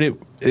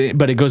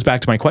 but it goes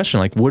back to my question,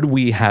 like, would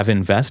we have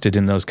invested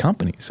in those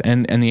companies?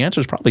 And the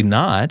answer is probably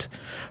not,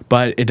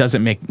 but it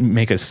doesn't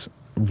make us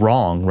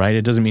wrong, right?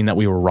 It doesn't mean that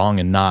we were wrong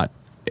in not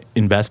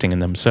investing in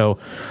them. So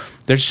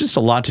there's just a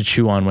lot to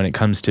chew on when it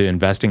comes to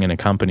investing in a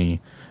company.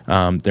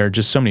 There are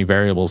just so many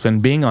variables.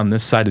 And being on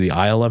this side of the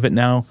aisle of it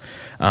now,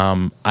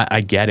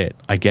 I get it.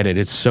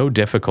 It's so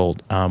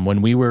difficult.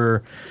 When we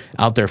were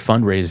out there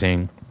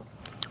fundraising,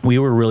 we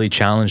were really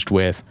challenged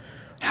with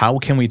how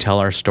can we tell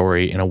our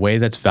story in a way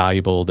that's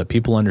valuable, that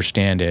people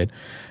understand it,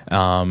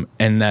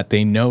 and that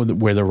they know that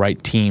we're the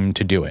right team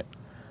to do it.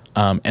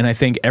 And I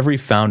think every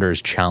founder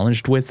is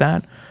challenged with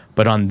that.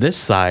 But on this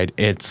side,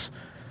 it's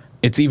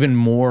even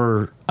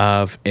more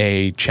of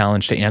a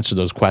challenge to answer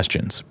those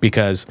questions,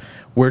 because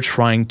we're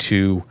trying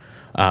to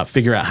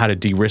figure out how to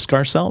de-risk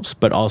ourselves,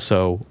 but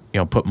also, you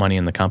know, put money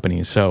in the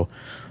company. So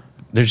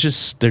there's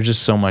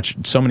just so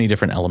many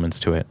different elements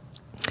to it.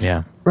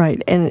 Yeah.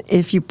 Right. And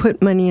if you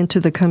put money into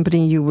the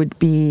company, you would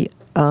be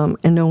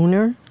an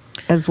owner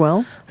as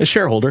well? A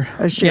shareholder.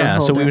 Yeah,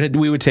 so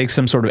we would take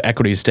some sort of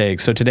equity stake.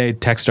 So today,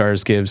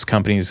 Techstars gives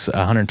companies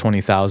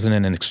 $120,000,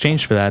 and in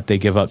exchange for that, they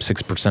give up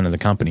 6% of the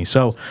company.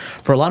 So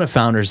for a lot of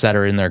founders that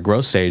are in their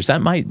growth stage,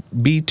 that might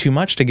be too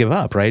much to give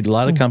up, right? A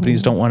lot of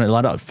companies don't want to, a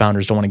lot of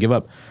founders don't want to give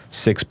up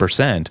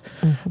 6%.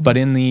 But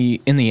in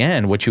the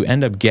end, what you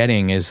end up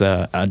getting is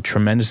a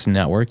tremendous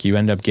network. You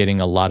end up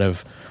getting a lot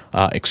of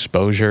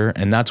exposure,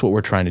 and that's what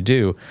we're trying to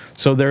do.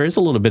 So there is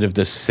a little bit of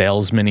this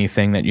salesman-y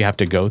thing that you have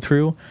to go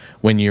through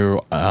when you're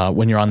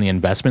on the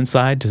investment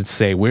side to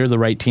say we're the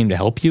right team to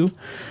help you.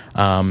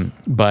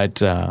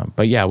 But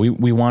yeah,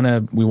 we want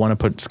to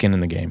put skin in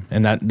the game,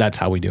 and that's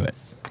how we do it.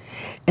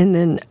 And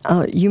then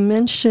you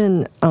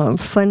mentioned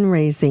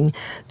fundraising.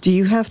 Do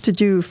you have to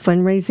do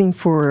fundraising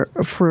for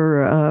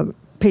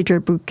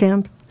Patriot Boot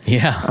Camp?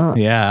 Yeah,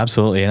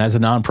 absolutely. And as a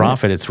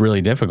nonprofit, it's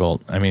really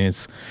difficult. I mean,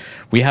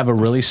 we have a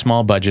really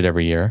small budget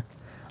every year,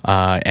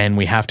 and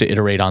we have to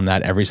iterate on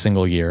that every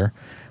single year.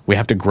 We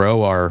have to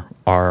grow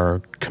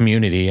our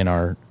community and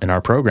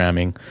our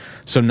programming.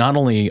 So not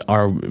only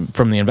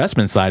from the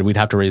investment side, we'd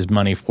have to raise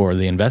money for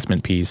the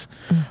investment piece,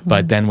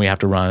 but then we have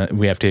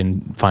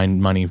to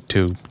find money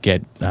to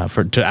get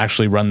to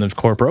actually run the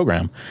core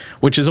program,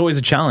 which is always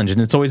a challenge,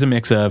 and it's always a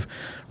mix of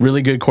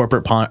really good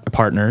corporate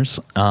partners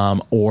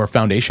or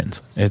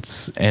foundations.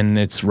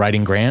 It's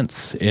writing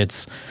grants.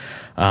 It's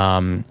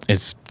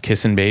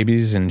kissing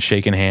babies and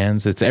shaking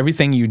hands. It's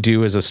everything you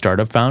do as a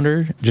startup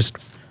founder, just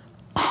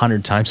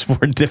 100 times more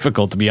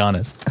difficult, to be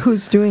honest.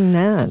 Who's doing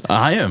that?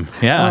 I am.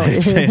 Yeah,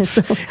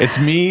 it's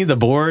me, the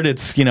board.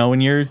 It's when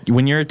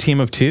you're a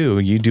team of two,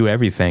 you do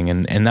everything,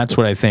 and that's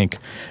what I think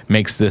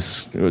makes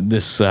this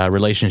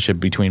relationship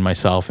between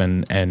myself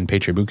and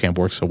Patriot Boot Camp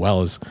work so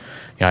well. Is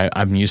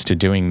I'm used to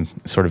doing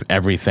sort of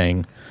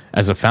everything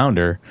as a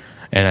founder.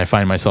 And I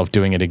find myself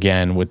doing it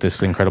again with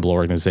this incredible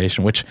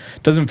organization, which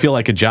doesn't feel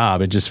like a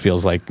job. It just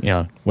feels like,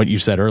 what you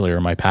said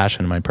earlier, my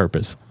passion, my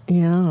purpose.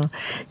 Yeah.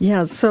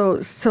 So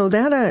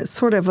that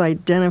sort of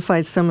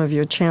identifies some of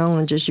your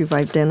challenges. You've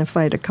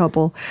identified a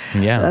couple,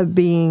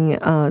 being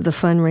the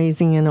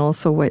fundraising and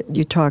also what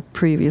you talked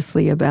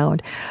previously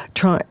about,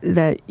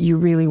 that you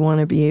really want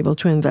to be able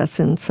to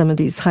invest in some of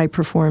these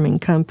high-performing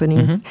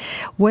companies.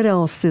 What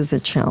else is a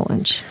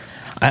challenge?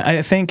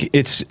 I think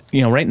it's,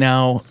 right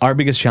now, our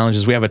biggest challenge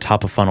is we have a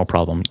top-of-funnel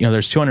problem.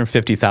 There's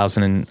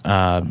 250,000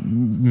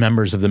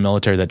 members of the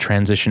military that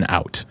transition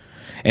out.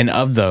 And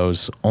of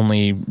those,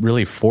 only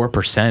really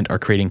 4% are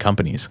creating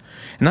companies.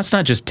 And that's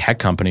not just tech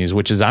companies,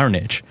 which is our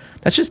niche.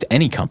 That's just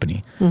any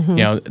company.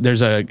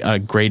 There's a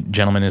great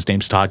gentleman, his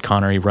name's Todd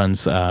Connor. He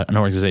runs an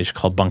organization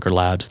called Bunker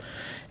Labs.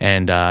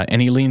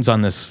 And he leans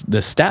on this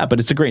stat,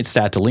 but it's a great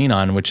stat to lean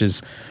on, which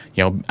is,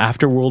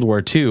 after World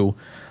War II,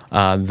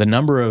 the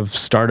number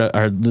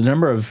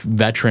of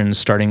veterans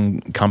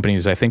starting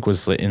companies, I think,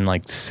 was in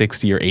like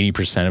 60 or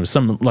 80%. It was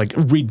some like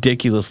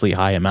ridiculously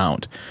high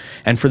amount,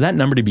 and for that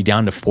number to be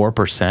down to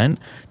 4%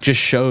 just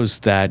shows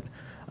that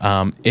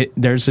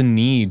there's a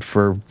need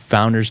for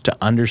founders to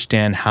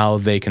understand how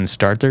they can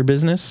start their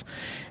business,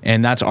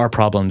 and that's our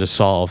problem to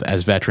solve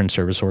as veteran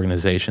service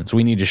organizations.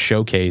 We need to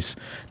showcase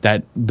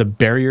that the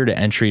barrier to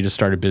entry to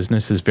start a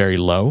business is very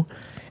low.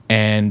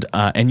 And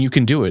you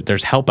can do it.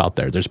 There's help out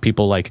there. There's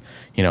people like,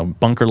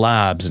 Bunker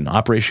Labs and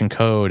Operation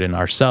Code and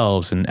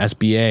ourselves and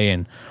SBA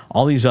and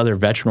all these other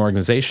veteran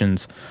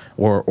organizations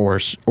or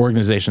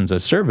organizations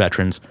that serve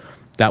veterans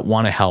that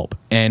want to help.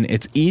 And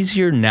it's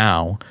easier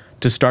now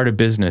to start a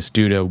business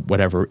due to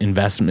whatever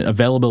investment,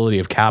 availability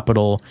of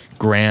capital,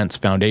 grants,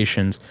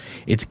 foundations.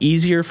 It's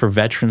easier for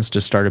veterans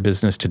to start a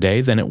business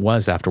today than it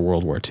was after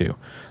World War II.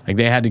 Like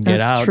they had to get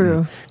out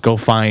and go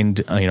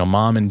find,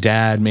 mom and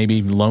dad,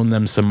 maybe loan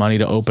them some money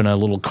to open a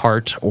little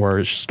cart or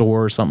a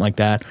store or something like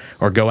that,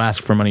 or go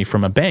ask for money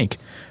from a bank.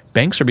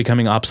 Banks are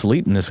becoming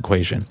obsolete in this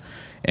equation.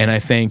 And I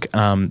think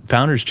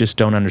founders just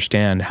don't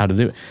understand how to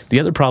do it. The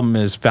other problem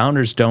is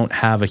founders don't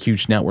have a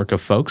huge network of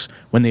folks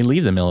when they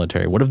leave the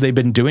military. What have they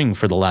been doing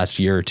for the last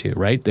year or two,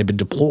 right? They've been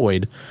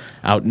deployed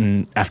out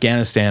in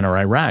Afghanistan or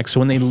Iraq. So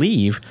when they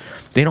leave,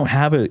 they don't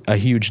have a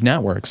huge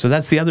network. So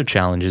that's the other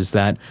challenge, is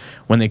that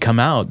when they come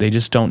out, they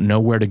just don't know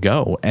where to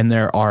go. And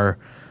there are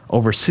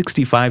over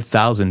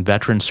 65,000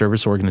 veteran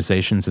service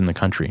organizations in the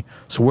country.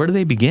 So where do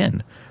they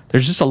begin?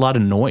 There's just a lot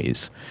of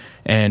noise.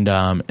 And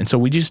so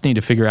we just need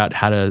to figure out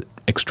how to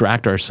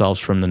extract ourselves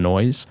from the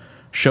noise,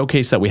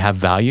 showcase that we have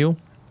value,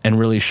 and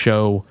really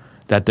show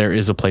that there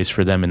is a place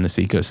for them in this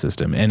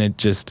ecosystem. And it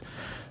just,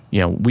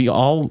 we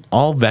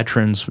all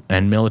veterans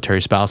and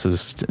military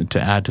spouses,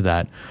 to add to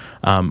that,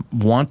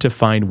 want to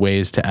find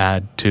ways to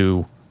add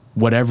to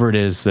whatever it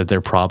is that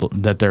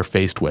they're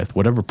faced with,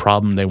 whatever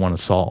problem they want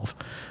to solve.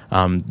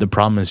 The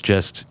problem is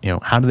just,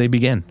 how do they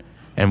begin?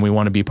 and we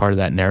want to be part of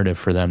that narrative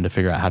for them to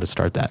figure out how to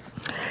start that.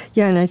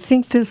 Yeah, and I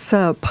think this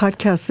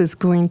podcast is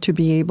going to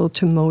be able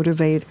to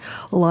motivate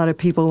a lot of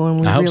people when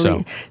we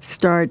really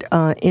start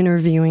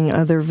interviewing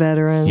other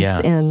veterans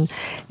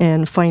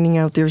and finding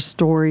out their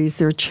stories,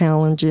 their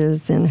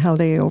challenges, and how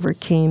they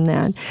overcame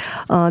that.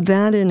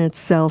 That in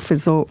itself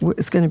is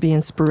going to be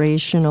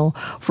inspirational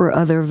for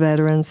other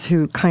veterans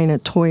who kind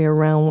of toy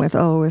around with,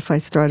 if I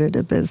started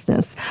a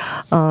business.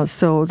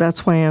 So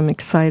that's why I'm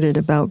excited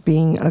about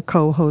being a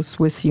co-host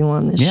with you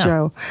on this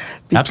show,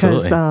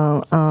 because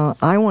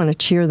I want to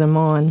cheer them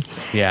on.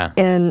 Yeah.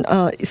 And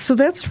so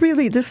that's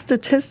really the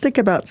statistic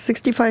about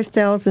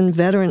 65,000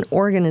 veteran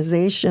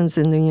organizations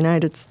in the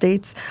United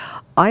States.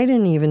 I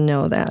didn't even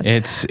know that.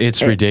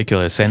 It's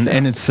ridiculous,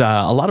 and it's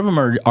a lot of them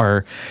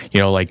are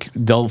like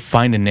they'll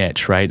find a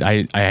niche, right?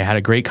 I had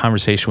a great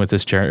conversation with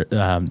this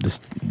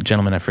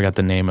gentleman. I forgot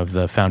the name of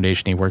the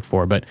foundation he worked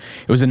for, but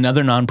it was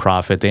another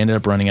nonprofit. They ended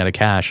up running out of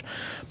cash,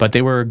 but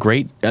they were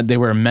great. They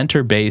were a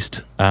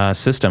mentor-based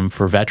system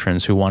for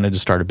veterans who wanted to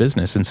start a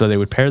business, and so they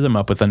would pair them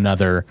up with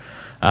another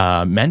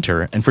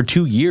mentor, and for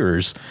 2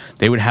 years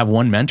they would have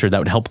one mentor that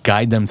would help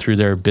guide them through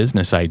their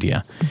business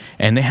idea,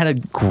 and they had a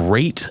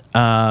great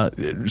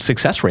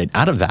success rate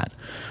out of that.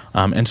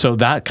 And so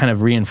that kind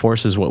of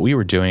reinforces what we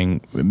were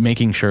doing,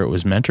 making sure it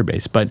was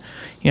mentor-based. But,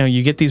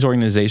 you get these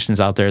organizations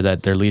out there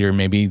that their leader,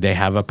 maybe they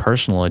have a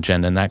personal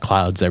agenda and that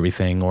clouds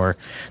everything, or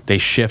they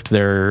shift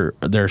their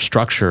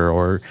structure,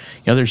 or,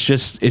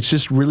 it's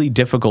just really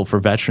difficult for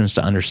veterans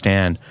to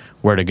understand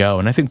where to go.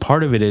 And I think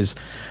part of it is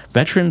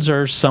veterans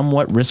are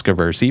somewhat risk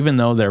averse. Even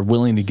though they're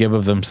willing to give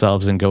of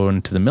themselves and go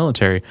into the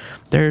military,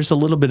 there's a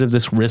little bit of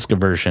this risk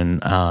aversion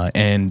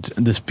and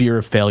this fear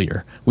of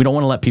failure. We don't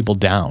want to let people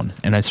down.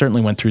 And I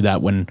certainly went through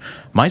that when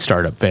my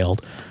startup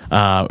failed.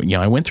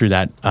 I went through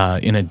that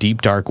in a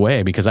deep, dark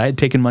way because I had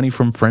taken money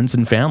from friends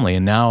and family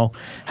and now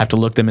have to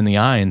look them in the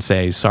eye and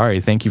say, sorry,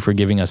 thank you for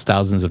giving us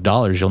thousands of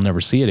dollars. You'll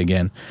never see it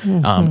again.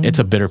 Mm-hmm. It's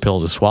a bitter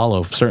pill to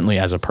swallow, certainly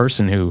as a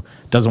person who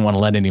doesn't want to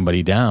let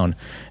anybody down.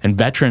 And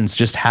veterans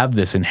just have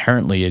this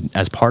inherently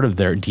as part of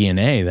their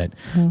DNA that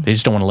they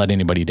just don't want to let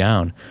anybody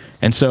down.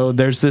 And so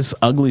there's this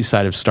ugly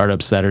side of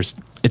startups that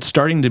it's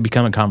starting to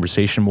become a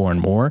conversation more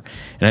and more.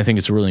 And I think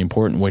it's really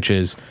important, which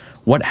is,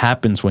 what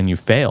happens when you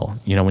fail?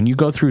 When you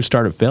go through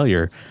startup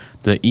failure,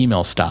 the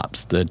email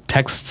stops, the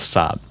text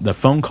stop, the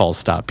phone calls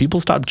stop. People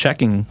stop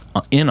checking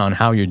in on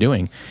how you're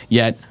doing.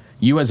 Yet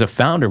you as a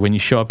founder, when you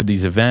show up at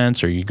these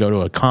events or you go to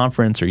a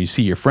conference or you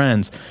see your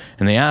friends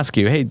and they ask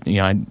you, hey,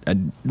 I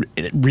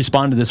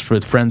respond to this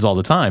with friends all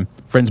the time.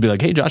 Friends be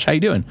like, hey, Josh, how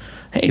you doing?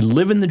 Hey,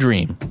 living the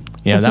dream.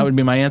 That would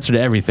be my answer to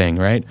everything,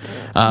 right?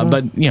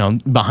 But,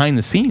 behind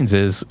the scenes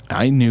is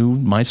I knew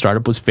my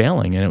startup was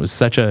failing, and it was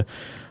such a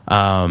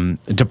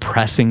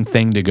depressing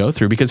thing to go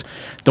through, because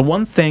the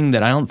one thing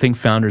that I don't think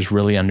founders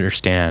really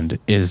understand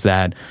is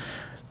that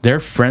their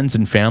friends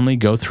and family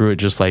go through it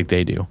just like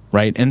they do,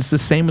 right? And it's the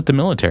same with the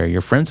military.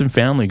 Your friends and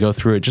family go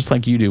through it just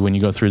like you do when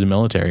you go through the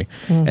military.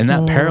 Mm-hmm. And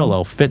that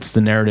parallel fits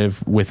the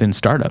narrative within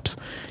startups.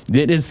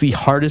 It is the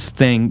hardest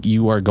thing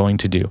you are going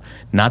to do.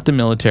 Not the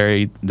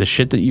military, the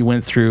shit that you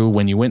went through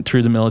when you went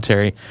through the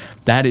military,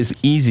 that is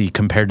easy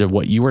compared to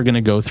what you are going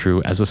to go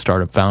through as a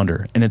startup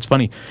founder. And it's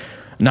funny.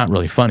 Not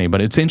really funny,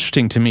 but it's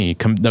interesting to me,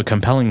 the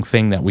compelling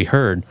thing that we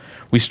heard.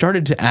 We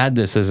started to add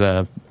this as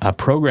a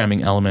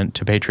programming element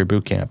to Patriot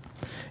Bootcamp.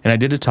 And I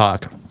did a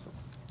talk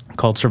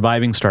called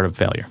Surviving Startup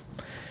Failure.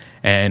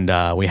 And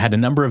we had a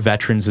number of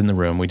veterans in the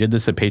room. We did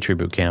this at Patriot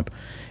Bootcamp.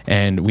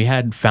 And we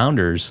had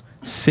founders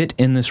sit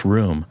in this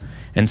room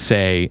and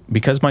say,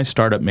 because my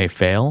startup may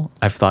fail,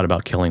 I've thought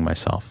about killing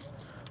myself.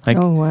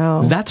 Oh,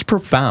 wow. That's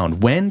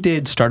profound. When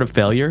did startup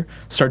failure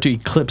start to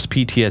eclipse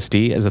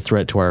PTSD as a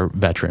threat to our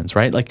veterans,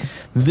 right?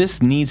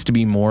 This needs to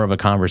be more of a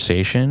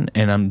conversation,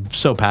 and I'm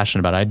so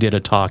passionate about it. I did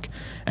a talk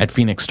at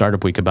Phoenix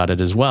Startup Week about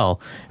it as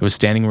well. It was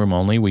standing room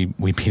only. We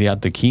beat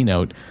out the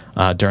keynote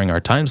during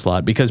our time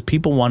slot because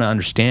people want to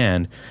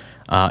understand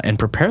and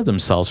prepare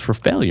themselves for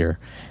failure.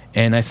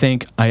 And I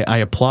think I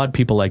applaud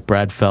people like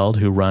Brad Feld,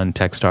 who run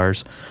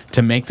Techstars,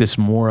 to make this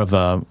more of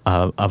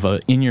a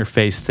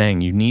in-your-face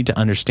thing. You need to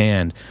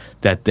understand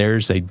that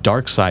there's a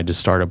dark side to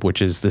startup, which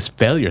is this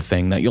failure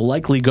thing that you'll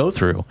likely go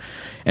through.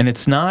 And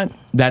it's not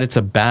that it's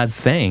a bad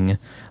thing.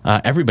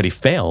 Everybody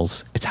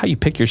fails. It's how you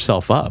pick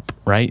yourself up,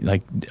 right?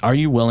 Are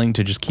you willing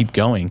to just keep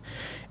going?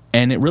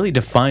 And it really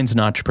defines an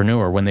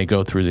entrepreneur when they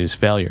go through these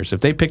failures.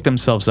 If they pick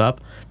themselves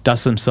up,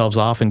 dust themselves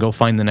off, and go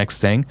find the next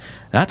thing,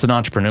 that's an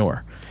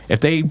entrepreneur. If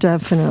they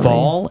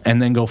fall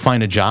and then go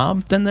find a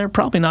job, then they're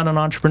probably not an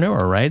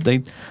entrepreneur, right?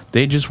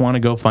 They just want to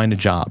go find a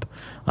job.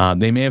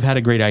 They may have had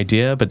a great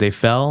idea, but they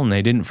fell and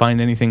they didn't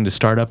find anything to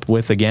start up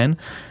with again.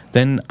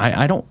 Then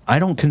I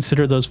don't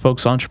consider those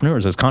folks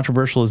entrepreneurs. As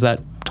controversial as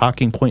that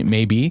talking point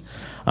may be,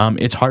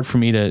 it's hard for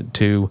me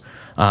to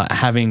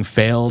having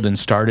failed and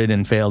started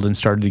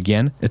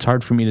again, it's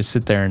hard for me to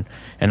sit there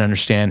and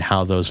understand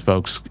how those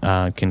folks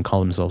can call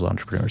themselves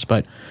entrepreneurs.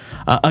 But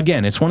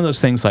again, it's one of those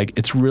things, like,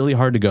 it's really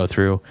hard to go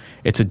through.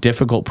 It's a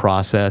difficult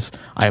process.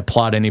 I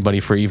applaud anybody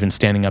for even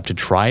standing up to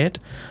try it.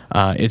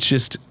 It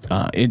just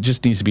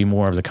needs to be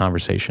more of the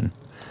conversation.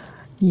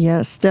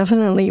 Yes,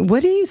 definitely.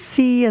 What do you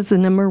see as the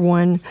number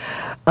one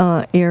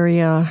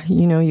area?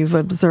 You know, you've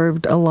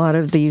observed a lot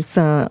of these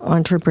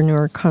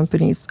entrepreneur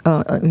companies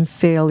in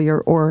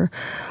failure, or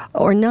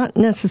not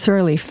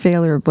necessarily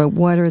failure, but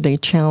what are they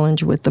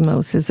challenged with the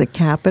most? Is it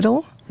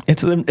capital?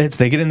 It's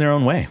they get in their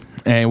own way.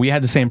 And we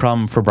had the same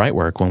problem for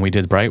Brightwork. When we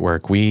did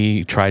Brightwork,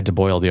 we tried to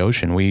boil the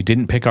ocean. We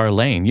didn't pick our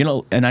lane. You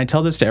know, and I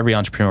tell this to every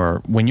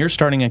entrepreneur, when you're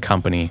starting a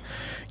company,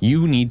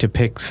 you need to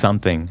pick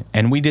something.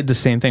 And we did the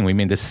same thing. We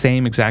made the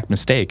same exact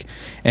mistake.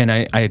 And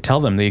I tell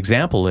them, the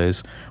example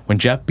is when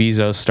Jeff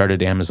Bezos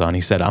started Amazon,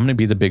 he said, I'm going to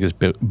be the biggest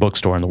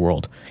bookstore in the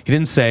world. He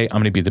didn't say, I'm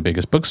going to be the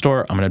biggest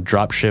bookstore. I'm going to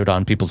drop shit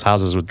on people's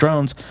houses with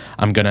drones.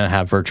 I'm going to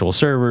have virtual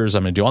servers.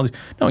 I'm going to do all these.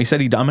 No, he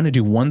said, I'm going to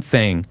do one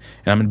thing,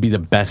 and I'm going to be the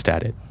best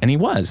at it. And he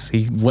was.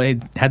 He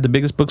had the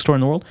biggest bookstore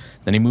in the world.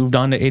 Then he moved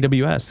on to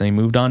AWS. Then he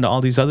moved on to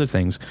all these other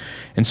things.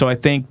 And so I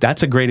think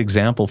that's a great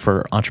example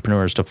for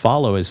entrepreneurs to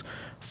follow, is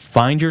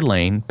find your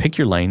lane, pick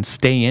your lane,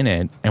 stay in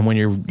it, and when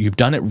you've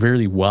done it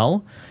really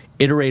well,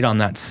 iterate on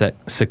that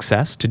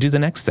success to do the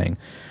next thing.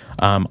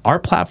 Our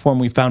platform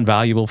we found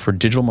valuable for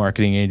digital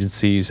marketing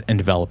agencies and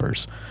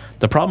developers.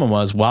 The problem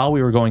was, while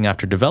we were going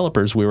after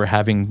developers, we were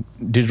having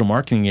digital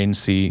marketing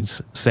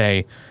agencies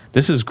say,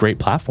 this is a great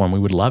platform, we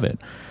would love it.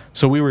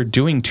 So we were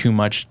doing too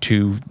much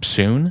too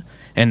soon,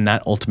 and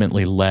that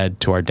ultimately led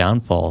to our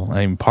downfall.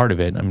 I mean, part of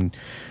it,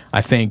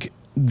 I think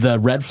the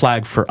red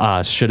flag for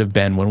us should have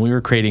been when we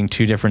were creating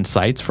two different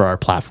sites for our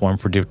platform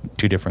for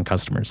two different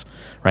customers,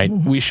 right?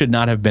 Mm-hmm. We should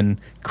not have been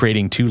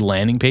creating two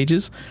landing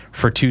pages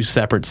for two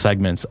separate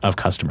segments of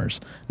customers,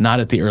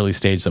 not at the early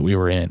stage that we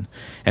were in.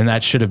 And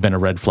that should have been a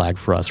red flag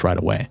for us right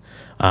away.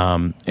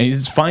 And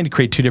it's fine to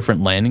create two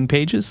different landing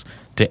pages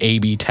to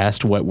A/B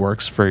test what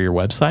works for your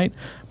website,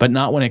 but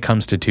not when it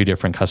comes to two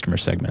different customer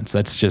segments.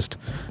 That's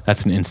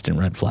an instant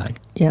red flag.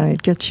 Yeah,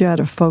 it gets you out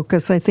of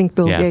focus. I think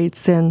Bill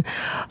Gates and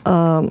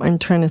I'm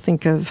trying to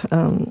think of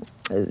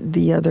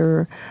the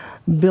other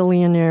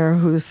billionaire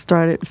who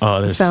started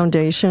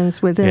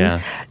foundations with him.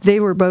 Yeah. They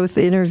were both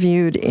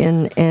interviewed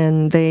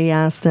and they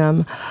asked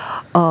them,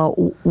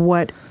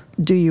 what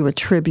do you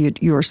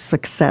attribute your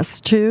success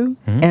to?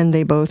 Mm-hmm. And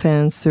they both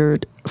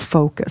answered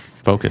focus.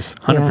 Focus,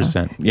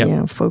 100%. Yep.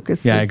 Yeah,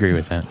 focus. Yeah, I agree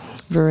with that.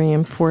 Very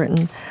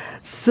important.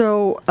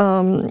 So,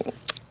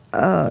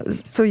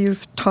 so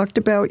you've talked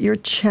about your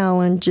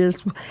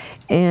challenges,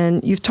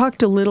 and you've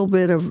talked a little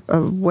bit of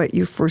what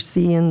you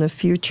foresee in the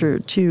future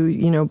too,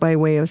 you know, by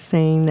way of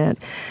saying that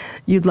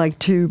you'd like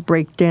to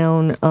break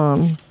down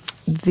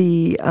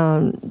the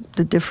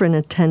different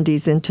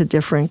attendees into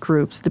different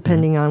groups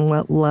depending on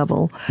what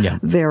level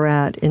they're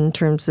at in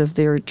terms of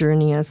their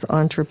journey as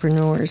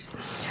entrepreneurs.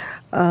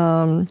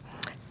 And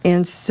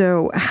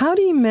so how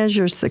do you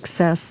measure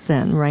success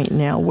then right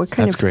now? What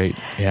kind That's great.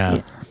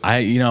 Yeah.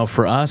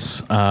 For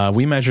us,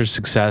 we measure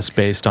success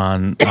based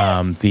on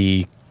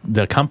the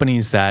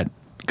companies that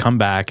come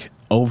back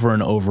over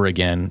and over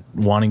again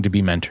wanting to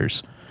be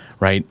mentors,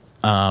 right?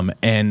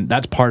 And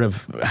that's part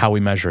of how we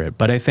measure it.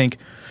 But I think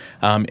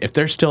if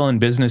they're still in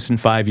business in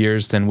 5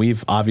 years, then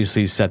we've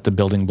obviously set the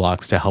building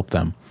blocks to help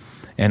them.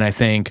 And I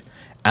think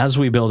as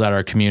we build out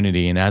our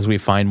community and as we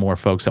find more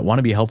folks that want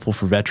to be helpful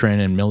for veteran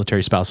and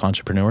military spouse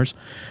entrepreneurs,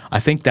 I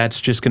think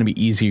that's just going to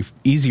be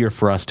easier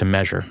for us to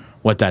measure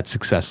what that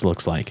success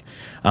looks like.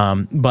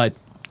 But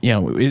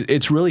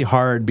it's really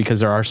hard because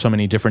there are so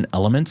many different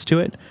elements to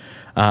it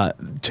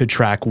to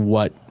track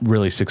what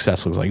really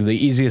success looks like.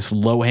 The easiest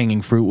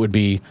low-hanging fruit would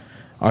be,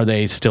 are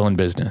they still in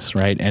business,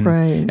 right?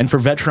 And for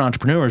veteran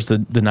entrepreneurs,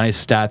 the nice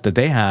stat that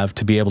they have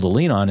to be able to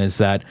lean on is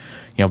that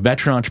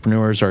veteran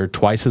entrepreneurs are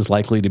twice as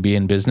likely to be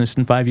in business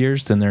in 5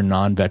 years than their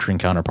non-veteran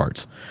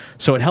counterparts.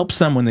 So it helps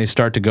them when they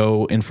start to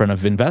go in front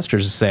of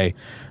investors to say,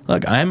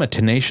 look, I'm a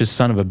tenacious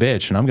son of a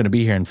bitch, and I'm going to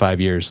be here in 5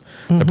 years.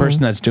 Mm-hmm. The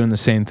person that's doing the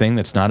same thing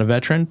that's not a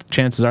veteran,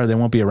 chances are they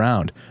won't be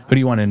around. Who do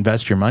you want to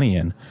invest your money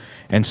in?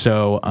 And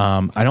so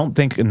I don't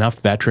think enough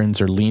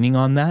veterans are leaning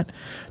on that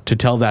to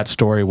tell that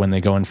story when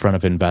they go in front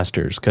of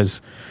investors,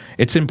 because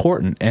it's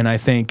important. And I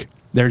think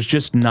there's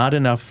just not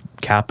enough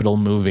capital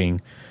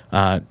moving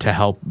to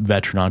help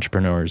veteran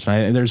entrepreneurs.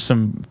 And there's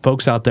some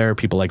folks out there,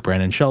 people like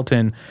Brandon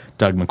Shelton,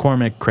 Doug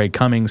McCormick, Craig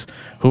Cummings,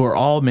 who are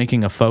all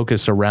making a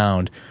focus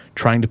around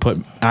trying to put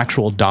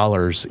actual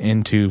dollars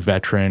into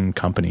veteran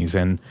companies.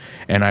 And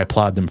I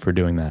applaud them for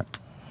doing that.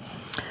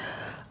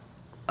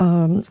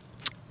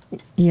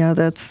 Yeah,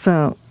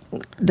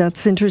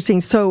 that's interesting.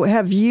 So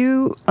have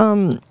you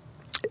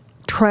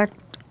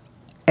tracked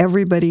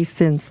everybody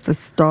since the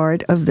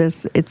start of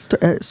this. It's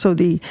so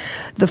the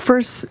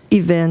first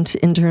event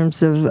in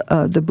terms of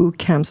the boot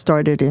camp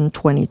started in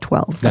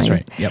 2012. That's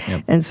right.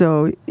 Yep. And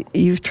so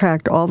you've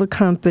tracked all the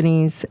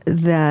companies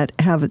that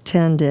have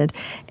attended,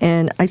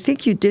 and I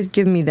think you did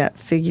give me that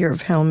figure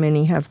of how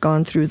many have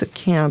gone through the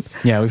camp.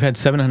 Yeah, we've had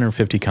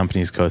 750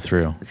 companies go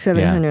through.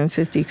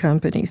 750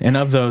 companies. And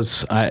of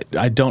those,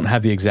 I don't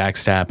have the exact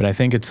stat, but I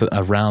think it's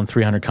around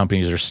 300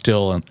 companies are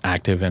still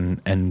active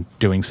and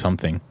doing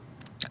something.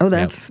 Oh,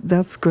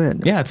 that's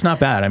good. Yeah, it's not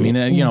bad. I mean,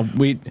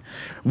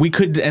 we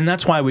could, and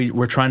that's why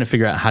we're trying to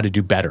figure out how to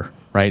do better,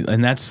 right?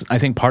 And that's, I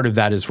think part of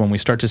that is when we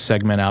start to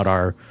segment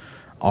out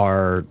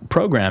our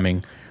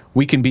programming,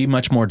 we can be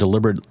much more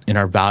deliberate in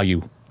our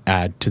value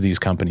add to these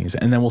companies.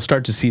 And then we'll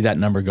start to see that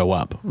number go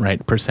up,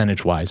 right?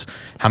 Percentage-wise.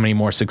 How many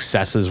more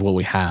successes will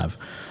we have?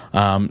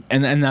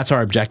 And that's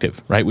our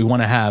objective, right? We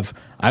want to have,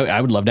 I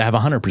would love to have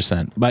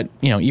 100%. But,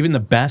 even the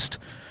best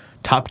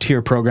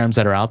top-tier programs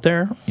that are out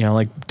there,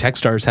 like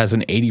Techstars has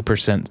an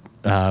 80%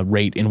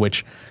 rate in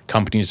which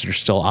companies are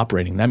still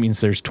operating. That means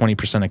there's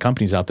 20% of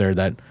companies out there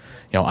that,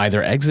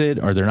 either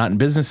exit or they're not in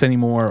business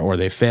anymore or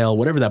they fail,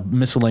 whatever that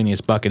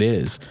miscellaneous bucket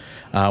is.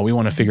 We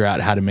want to figure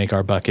out how to make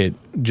our bucket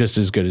just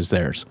as good as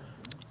theirs.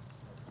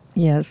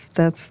 Yes,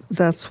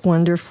 that's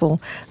wonderful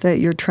that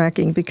you're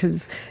tracking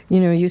because,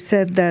 you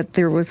said that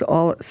there was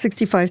all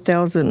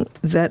 65,000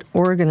 vet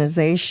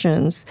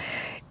organizations.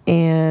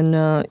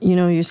 And,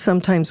 you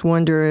sometimes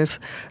wonder if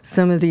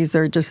some of these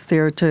are just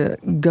there to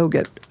go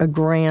get a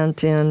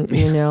grant and,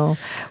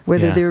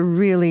 whether they're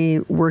really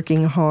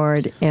working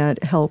hard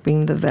at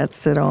helping the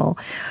vets at all.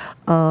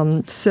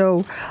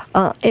 So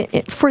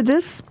for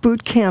this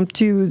boot camp,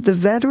 do the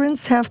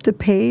veterans have to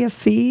pay a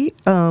fee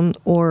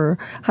or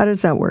how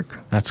does that work?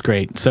 That's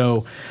great.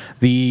 So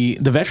the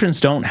veterans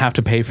don't have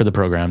to pay for the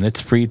program. It's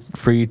free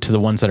to the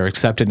ones that are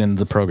accepted into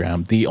the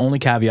program. The only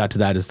caveat to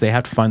that is they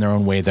have to find their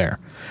own way there,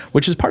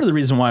 which is part of the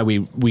reason why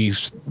we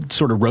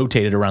sort of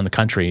rotated around the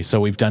country. So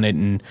we've done it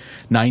in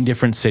 9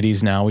 different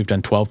cities now. We've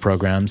done 12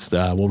 programs.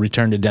 We'll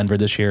return to Denver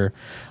this year.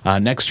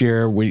 Next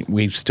year,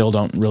 we still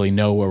don't really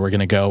know where we're going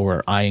to go.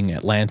 We're eyeing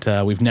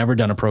Atlanta. We've never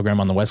done a program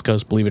on the West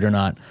Coast, believe it or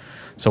not.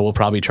 So we'll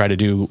probably try to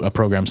do a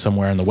program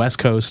somewhere on the West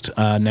Coast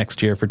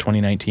next year for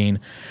 2019.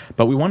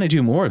 But we want to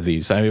do more of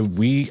these. I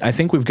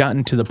think we've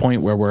gotten to the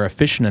point where we're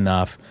efficient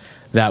enough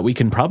that we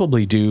can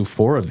probably do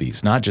 4 of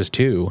these, not just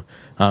 2,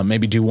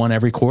 maybe do 1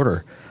 every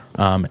quarter.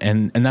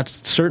 And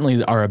that's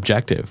certainly our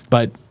objective.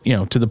 But,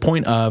 to the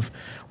point of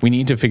we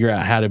need to figure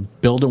out how to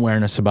build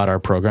awareness about our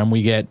program.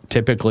 We get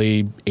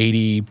typically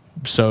 80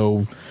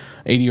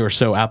 or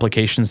so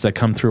applications that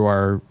come through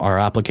our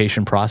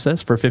application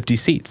process for 50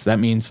 seats. That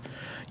means,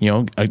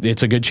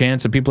 it's a good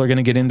chance that people are going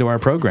to get into our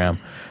program.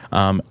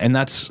 And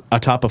that's a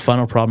top of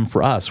funnel problem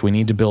for us. We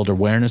need to build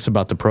awareness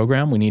about the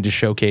program. We need to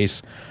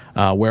showcase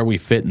where we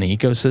fit in the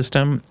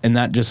ecosystem. And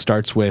that just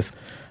starts with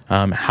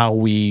how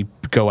we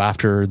go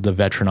after the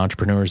veteran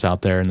entrepreneurs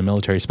out there and the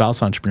military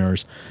spouse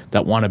entrepreneurs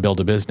that want to build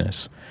a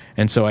business.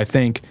 And so I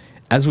think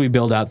as we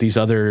build out these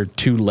other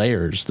 2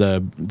 layers,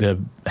 the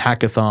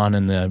hackathon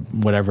and the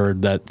whatever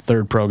that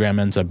third program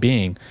ends up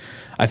being,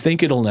 I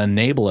think it'll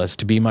enable us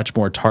to be much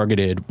more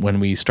targeted when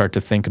we start to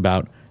think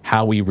about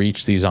how we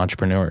reach these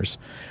entrepreneurs.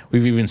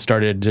 We've even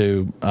started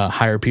to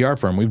hire a PR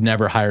firm. We've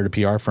never hired a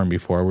PR firm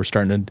before. We're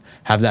starting to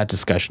have that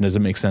discussion. Does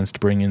it make sense to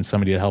bring in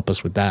somebody to help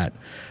us with that?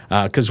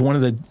 Because one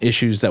of the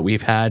issues that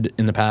we've had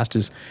in the past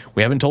is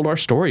we haven't told our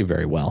story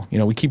very well.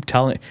 We keep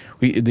telling.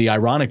 The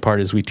ironic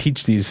part is we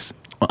teach these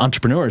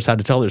entrepreneurs how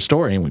to tell their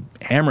story, and we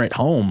hammer it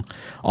home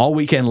all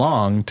weekend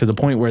long to the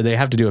point where they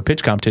have to do a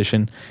pitch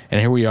competition,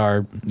 and here we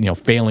are,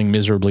 failing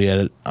miserably at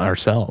it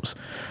ourselves.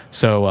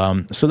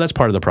 So that's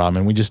part of the problem,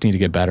 and we just need to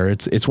get better.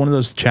 It's one of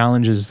those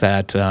challenges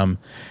that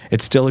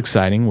it's still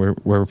exciting.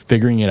 We're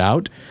figuring it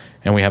out,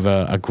 and we have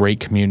a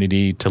great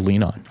community to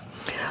lean on.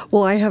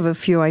 Well, I have a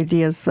few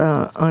ideas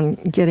on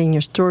getting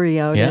your story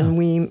out, and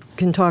we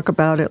can talk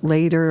about it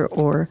later,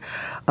 or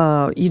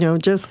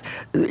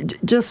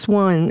just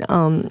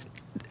one.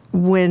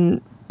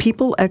 When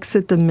people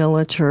exit the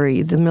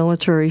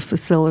military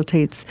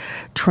facilitates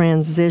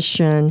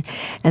transition,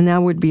 and that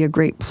would be a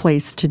great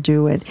place to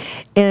do it.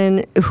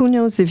 And who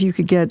knows if you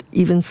could get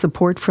even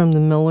support from the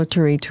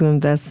military to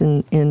invest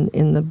in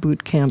the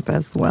boot camp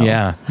as well.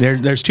 Yeah,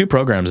 there's 2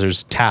 programs.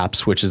 There's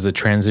TAPS, which is the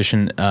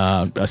Transition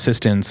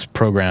Assistance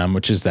Program,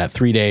 which is that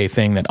 3-day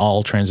thing that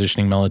all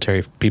transitioning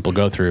military people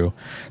go through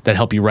that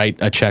help you write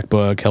a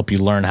checkbook, help you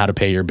learn how to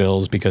pay your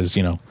bills because,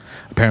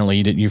 apparently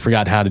you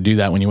forgot how to do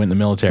that when you went in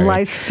the military.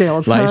 Life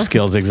skills. Life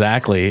skills,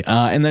 exactly.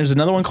 And there's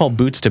another one called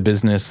Boots to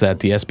Business that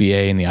the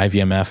SBA and the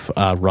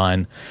IVMF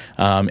run.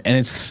 And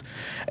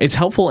it's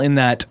helpful in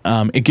that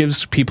it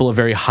gives people a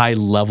very high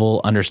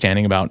level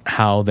understanding about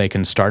how they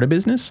can start a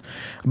business,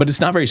 but it's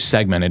not very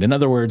segmented. In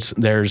other words,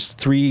 there's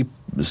 3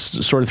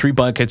 sort of 3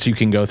 buckets you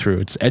can go through.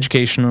 It's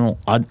educational,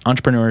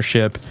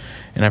 entrepreneurship,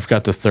 and I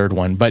forgot the third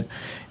one. But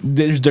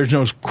there's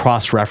no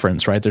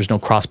cross-reference, right? There's no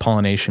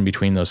cross-pollination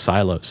between those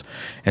silos.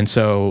 And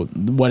so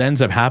what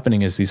ends up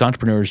happening is these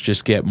entrepreneurs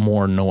just get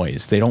more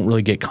noise. They don't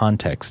really get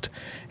context.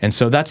 And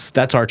so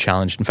that's our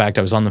challenge. In fact,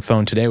 I was on the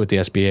phone today with the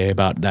SBA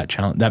about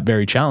that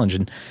very challenge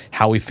and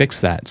how we fix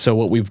that. So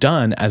what we've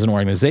done as an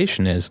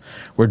organization is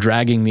we're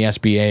dragging the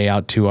SBA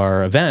out to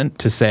our event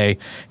to say,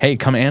 hey,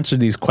 come answer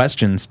these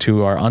questions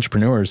to our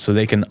entrepreneurs so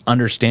they can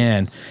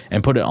understand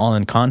and put it all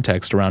in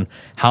context around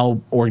how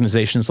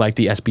organizations like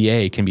the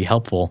SBA can be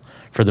helpful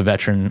for the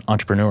veteran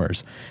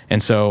entrepreneurs.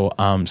 And so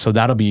so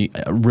that'll be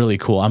really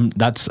cool.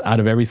 That's out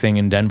of everything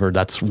in Denver,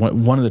 that's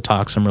one of the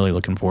talks I'm really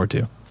looking forward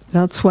to.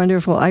 That's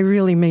wonderful. I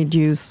really made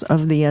use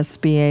of the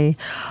SBA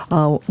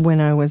when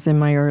I was in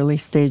my early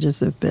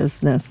stages of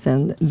business,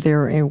 and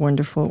they're a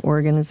wonderful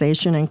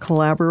organization, and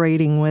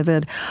collaborating with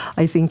it,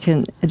 I think,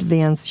 can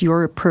advance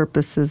your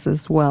purposes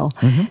as well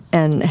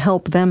and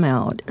help them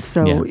out.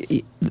 So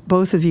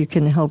both of you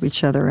can help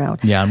each other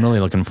out. Yeah, I'm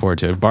really looking forward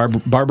to it.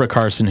 Barbara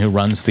Carson, who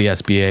runs the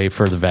SBA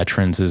for the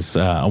veterans, is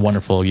a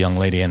wonderful young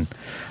lady, and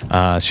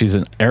she's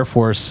an Air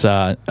Force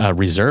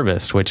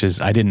reservist, which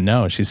is, I didn't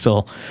know. She's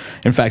still,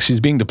 in fact, she's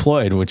being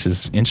deployed, which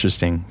is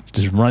interesting.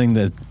 Just running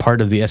the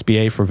part of the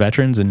SBA for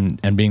veterans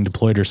and being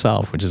deployed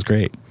herself, which is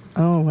great.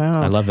 Oh,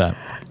 wow. I love that.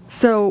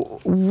 So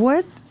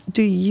what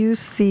do you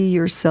see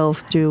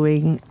yourself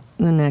doing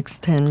the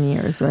next 10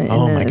 years, right?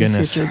 Oh, my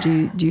goodness.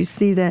 Future? Do you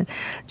see that?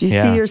 Do you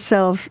see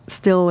yourself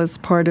still as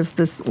part of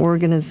this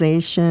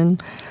organization?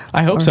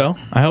 I hope so.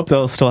 I hope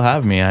they'll still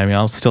have me. I mean,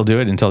 I'll still do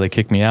it until they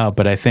kick me out.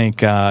 But I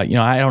think, I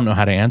don't know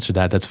how to answer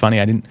that. That's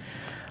funny.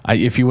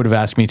 If you would have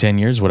asked me 10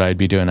 years what I'd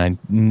be doing,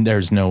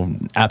 there's no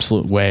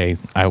absolute way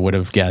I would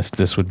have guessed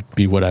this would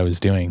be what I was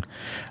doing.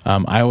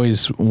 I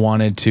always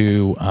wanted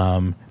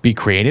to be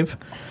creative.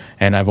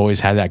 And I've always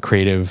had that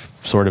creative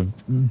sort of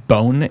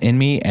bone in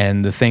me.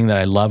 And the thing that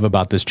I love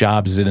about this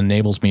job is it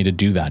enables me to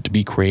do that, to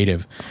be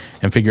creative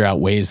and figure out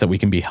ways that we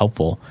can be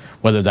helpful,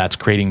 whether that's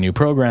creating new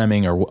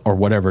programming or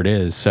whatever it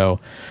is. So,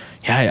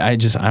 yeah, I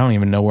don't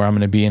even know where I'm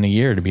going to be in a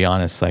year, to be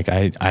honest. Like,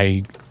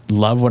 I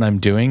love what I'm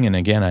doing. And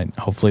again,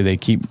 hopefully they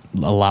keep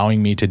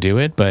allowing me to do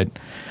it. But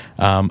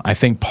I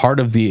think part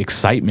of the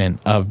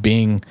excitement of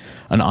being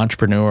an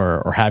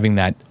entrepreneur or having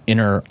that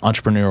inner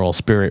entrepreneurial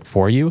spirit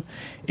for you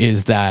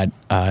is that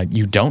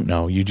you don't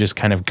know. You just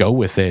kind of go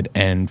with it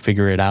and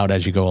figure it out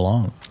as you go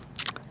along.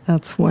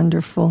 That's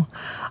wonderful.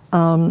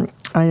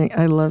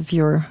 I love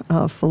your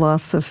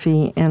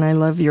philosophy, and I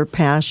love your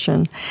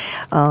passion.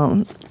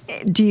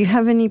 Do you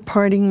have any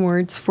parting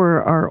words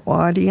for our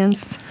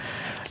audience?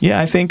 Yeah,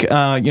 I think,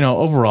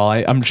 overall,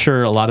 I'm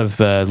sure a lot of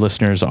the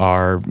listeners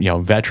are,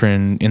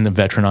 veteran in the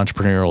veteran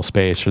entrepreneurial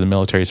space or the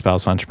military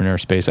spouse entrepreneur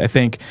space. I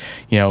think,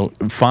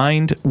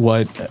 find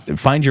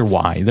your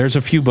why. There's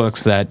a few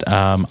books that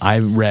I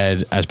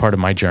read as part of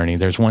my journey.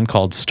 There's one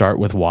called Start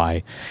With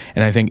Why.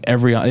 And I think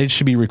it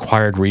should be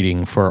required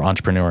reading for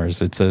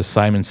entrepreneurs. It's a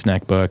Simon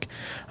Sinek book.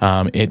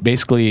 It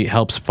basically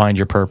helps find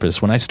your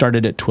purpose. When I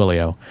started at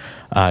Twilio,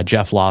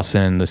 Jeff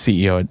Lawson, the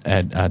CEO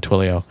at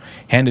Twilio,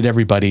 handed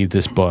everybody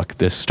this book,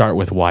 this Start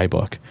With Why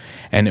book.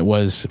 And it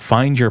was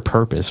find your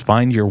purpose,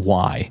 find your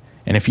why.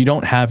 And if you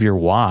don't have your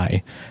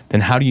why,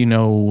 then how do you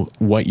know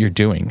what you're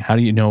doing? How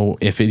do you know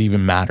if it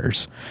even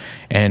matters?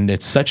 And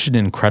it's such an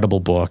incredible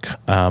book.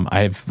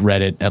 I've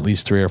read it at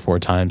least 3 or 4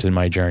 times in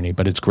my journey,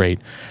 but it's great.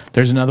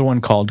 There's another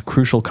one called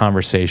Crucial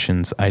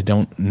Conversations. I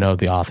don't know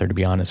the author, to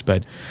be honest,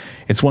 but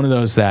it's one of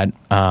those that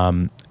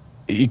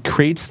it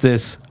creates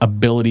this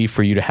ability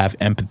for you to have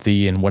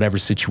empathy in whatever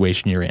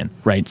situation you're in,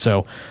 right?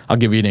 So I'll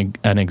give you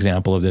an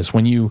example of this.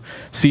 When you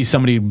see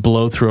somebody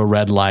blow through a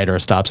red light or a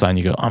stop sign,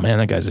 you go, oh man,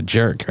 that guy's a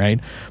jerk, right?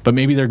 But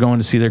maybe they're going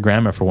to see their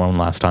grandma for one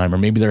last time, or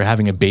maybe they're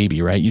having a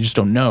baby, right? You just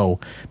don't know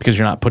because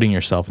you're not putting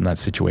yourself in that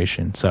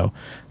situation. So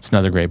it's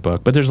another great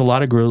book. But there's a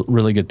lot of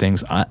really good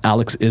things.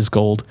 Alex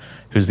Isgold,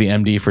 who's the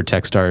MD for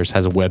Techstars,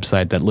 has a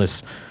website that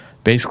lists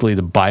basically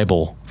the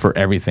Bible for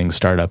everything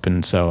startup.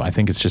 And so I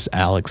think it's just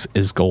Alex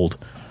Isgold.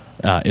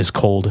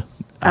 Iscold.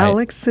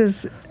 Alex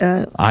is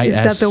that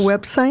the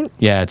website?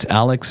 Yeah, it's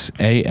Alex,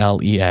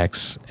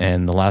 Alex,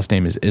 and the last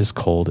name is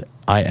Iscold,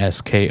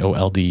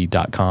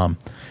 ISKOLD.com.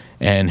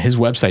 And his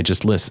website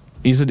just lists,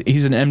 he's an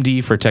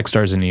MD for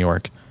Techstars in New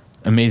York.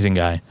 Amazing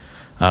guy.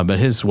 But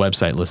his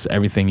website lists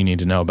everything you need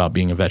to know about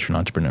being a veteran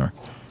entrepreneur.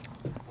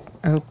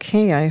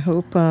 Okay, I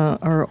hope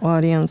our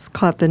audience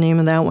caught the name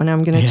of that one.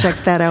 I'm going to check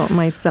that out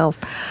myself.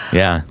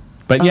 Yeah.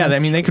 But yeah, I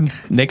mean,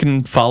 they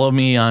can follow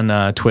me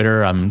on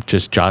Twitter. I'm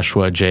just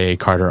Joshua J.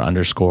 Carter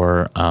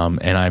 _.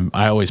 And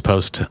I always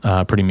post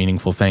pretty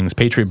meaningful things.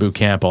 Patriot Boot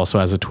Camp also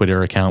has a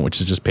Twitter account, which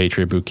is just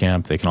Patriot Boot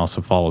Camp. They can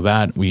also follow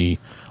that. We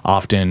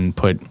often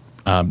put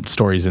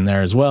stories in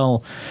there as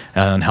well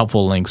and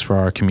helpful links for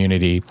our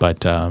community.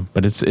 But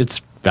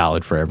it's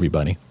valid for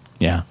everybody.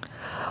 Yeah.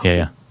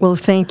 Well,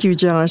 thank you,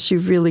 Josh.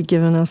 You've really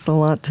given us a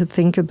lot to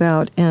think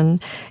about,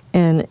 and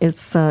And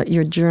it's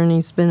your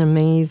journey's been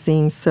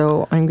amazing.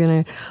 So I'm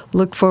going to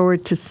look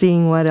forward to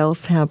seeing what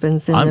else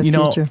happens in the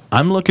future.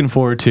 I'm looking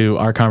forward to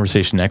our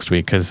conversation next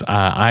week because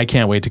I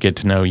can't wait to get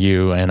to know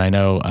you. And I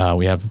know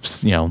we have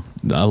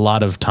a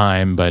lot of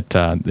time, but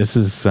this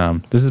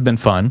has been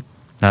fun.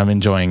 I'm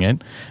enjoying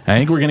it. I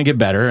think we're going to get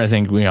better. I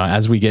think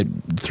as we get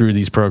through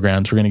these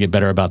programs, we're going to get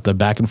better about the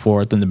back and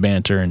forth and the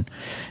banter,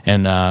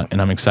 and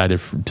I'm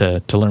excited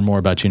to learn more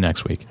about you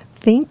next week.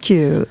 Thank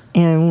you.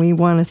 And we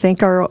want to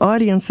thank our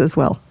audience as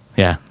well.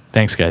 Yeah.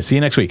 Thanks, guys. See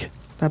you next week.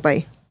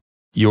 Bye-bye.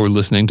 You're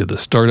listening to the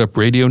Startup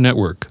Radio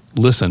Network.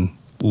 Listen,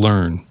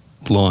 learn,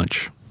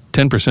 launch.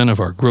 10%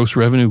 of our gross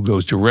revenue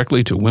goes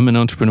directly to women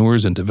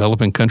entrepreneurs in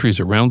developing countries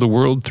around the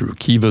world through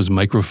Kiva's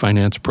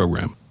microfinance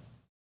program.